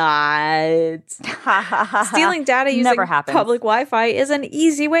it's not. Stealing data using public Wi-Fi is an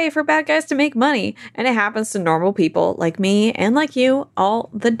easy way for bad guys to make money, and it happens to normal people like me and like you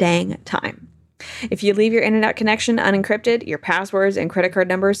all the dang time. If you leave your internet connection unencrypted, your passwords and credit card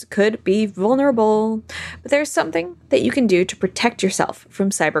numbers could be vulnerable. But there's something that you can do to protect yourself from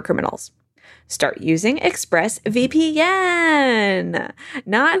cyber criminals. Start using ExpressVPN.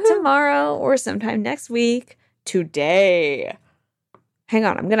 Not tomorrow or sometime next week. Today. Hang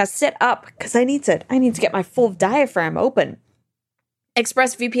on, I'm going to sit up because I need to get my full diaphragm open.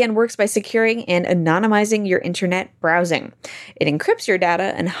 ExpressVPN works by securing and anonymizing your internet browsing. It encrypts your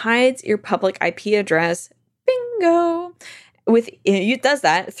data and hides your public IP address. Bingo! It does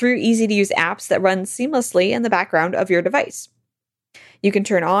that through easy-to-use apps that run seamlessly in the background of your device. You can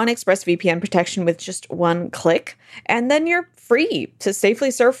turn on ExpressVPN protection with just one click, and then you're free to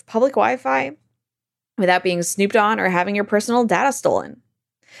safely surf public Wi-Fi without being snooped on or having your personal data stolen.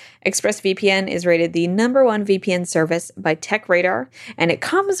 ExpressVPN is rated the #1 VPN service by TechRadar, and it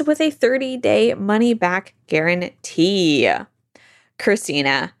comes with a 30-day money-back guarantee.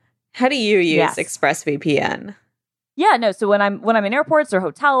 Christina, how do you use ExpressVPN? Yeah, no. So when I'm in airports or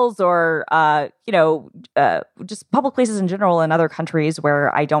hotels or just public places in general in other countries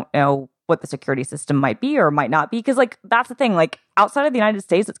where I don't know what the security system might be or might not be, because like that's the thing. Like outside of the United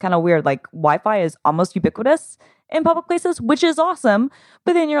States, it's kind of weird. Like Wi-Fi is almost ubiquitous in public places, which is awesome.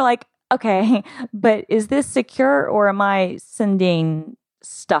 But then you're like, okay, but is this secure or am I sending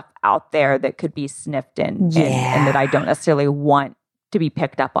stuff out there that could be sniffed and that I don't necessarily want to be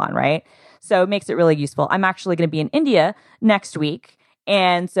picked up on, right? So it makes it really useful. I'm actually going to be in India next week.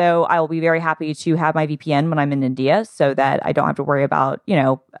 And so I will be very happy to have my VPN when I'm in India so that I don't have to worry about,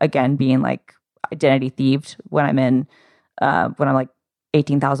 again, being like identity thieved when I'm like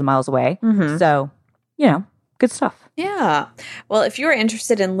 18,000 miles away. Mm-hmm. So, good stuff. Yeah. Well, if you're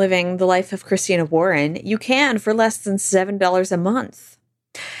interested in living the life of Christina Warren, you can for less than $7 a month.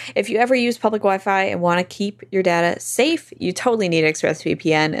 If you ever use public Wi-Fi and want to keep your data safe, you totally need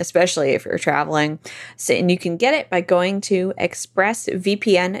ExpressVPN, especially if you're traveling. And you can get it by going to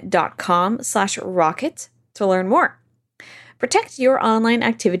expressvpn.com/rocket to learn more. Protect your online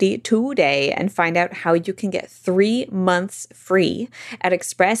activity today and find out how you can get 3 months free at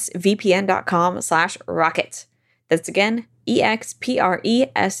expressvpn.com/rocket. That's again,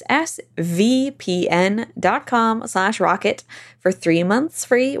 expressvpn.com/rocket for 3 months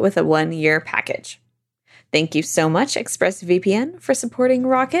free with a 1-year package. Thank you so much, ExpressVPN, for supporting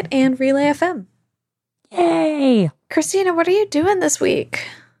Rocket and Relay FM. Yay! Christina, what are you doing this week?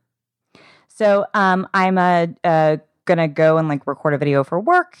 So I'm gonna go and like record a video for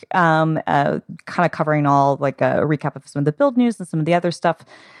work, kind of covering all like a recap of some of the build news and some of the other stuff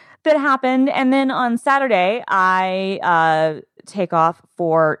that happened. And then on Saturday, I take off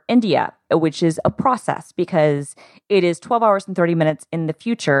for India, which is a process because it is 12 hours and 30 minutes in the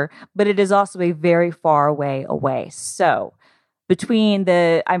future, but it is also a very far way away. So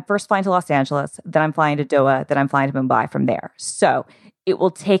I'm first flying to Los Angeles, then I'm flying to Doha, then I'm flying to Mumbai from there. So it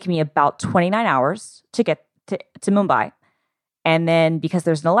will take me about 29 hours to get to Mumbai. And then because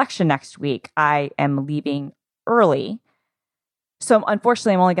there's an election next week, I am leaving early. So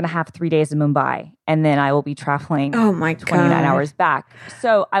unfortunately, I'm only going to have 3 days in Mumbai, and then I will be traveling 29 hours back.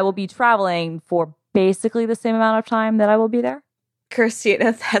 So I will be traveling for basically the same amount of time that I will be there.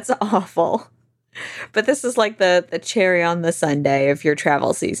 Christina, that's awful. But this is like the cherry on the sundae of your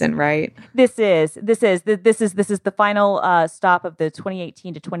travel season, right? This is the final stop of the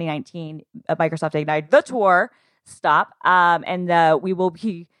 2018 to 2019 Microsoft Ignite the tour stop, and we will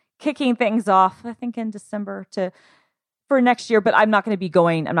be kicking things off, I think, in December for next year. But I'm not going to be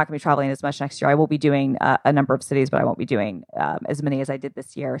traveling as much next year. I will be doing a number of cities, but I won't be doing as many as I did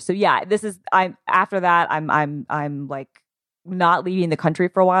this year. So yeah, after that, I'm like not leaving the country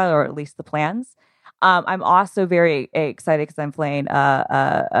for a while, or at least the plans. I'm also very excited because I'm flying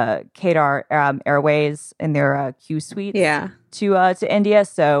Qatar Airways in their Q suite to India.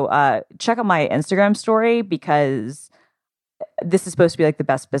 So check out my Instagram story because this is supposed to be like the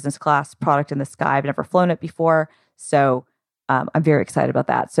best business class product in the sky. I've never flown it before. So I'm very excited about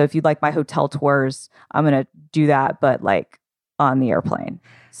that. So if you'd like my hotel tours, I'm going to do that, but like on the airplane.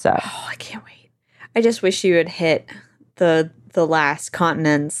 So I can't wait. I just wish you had hit the last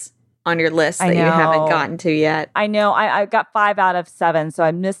continents on your list that you haven't gotten to yet. I know. I got 5 out of 7. So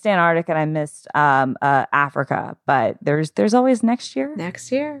I missed Antarctica and I missed Africa. But there's always next year.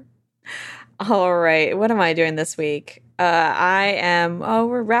 Next year. All right. What am I doing this week?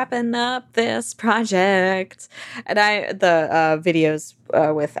 We're wrapping up this project. And the videos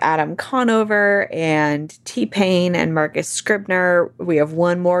with Adam Conover and T-Pain and Marcus Scribner. We have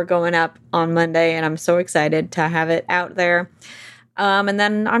one more going up on Monday, and I'm so excited to have it out there. And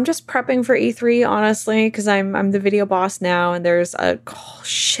then I'm just prepping for E3, honestly, because I'm the video boss now, and there's a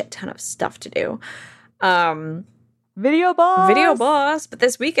shit ton of stuff to do. Video boss. But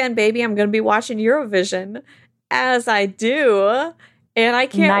this weekend, baby, I'm going to be watching Eurovision as I do, and I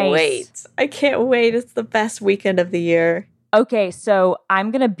can't wait. I can't wait. It's the best weekend of the year. Okay, so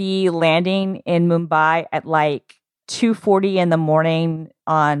I'm going to be landing in Mumbai at like 2:40 in the morning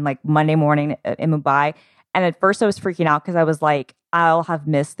on like Monday morning in Mumbai. And at first I was freaking out because I was like, I'll have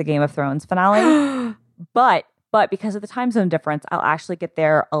missed the Game of Thrones finale. but because of the time zone difference, I'll actually get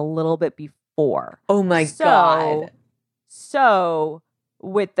there a little bit before. Oh my God. So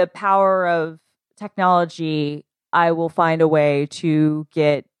with the power of technology, I will find a way to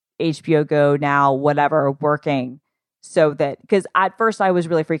get HBO Go now, whatever, working so that, because at first I was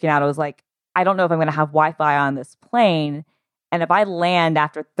really freaking out. I was like, I don't know if I'm going to have Wi-Fi on this plane. And if I land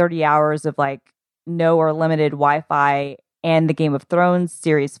after 30 hours of like no or limited Wi-Fi and the Game of Thrones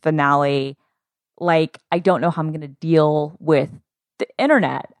series finale, like I don't know how I'm going to deal with the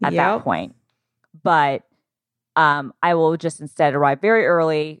internet at that point. But I will just instead arrive very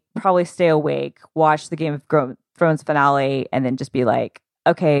early, probably stay awake, watch the Game of Thrones finale, and then just be like,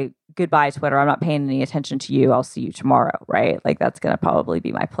 okay, goodbye, Twitter. I'm not paying any attention to you. I'll see you tomorrow, right? Like that's going to probably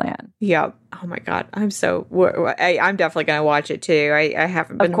be my plan. Yeah. Oh my God. I'm definitely going to watch it too. I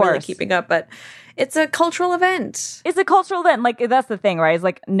haven't been really keeping up, but it's a cultural event. It's a cultural event. Like that's the thing, right? It's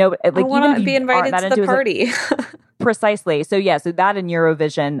like no, like I want to be invited to the party. Like, precisely. So yeah, so that and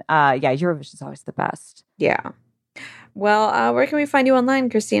Eurovision. Eurovision is always the best. Yeah. Well, where can we find you online,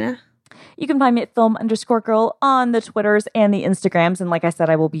 Christina? You can find me at film_girl on the Twitters and the Instagrams. And like I said,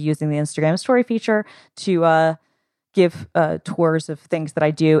 I will be using the Instagram story feature to give tours of things that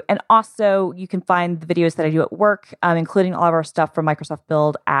I do. And also you can find the videos that I do at work, including all of our stuff from Microsoft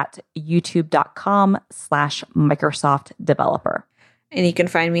Build at youtube.com/Microsoft Developer. And you can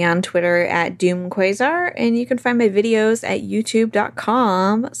find me on Twitter at DoomQuasar. And you can find my videos at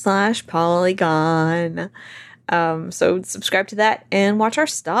youtube.com/Polygon. So subscribe to that and watch our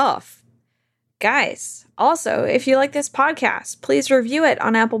stuff. Guys, also, if you like this podcast, please review it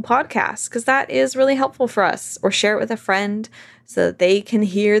on Apple Podcasts because that is really helpful for us. Or share it with a friend so that they can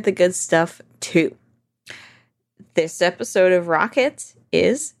hear the good stuff too. This episode of Rocket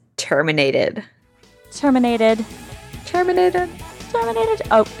is terminated.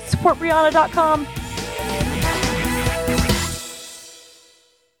 Oh, support Brianna.com.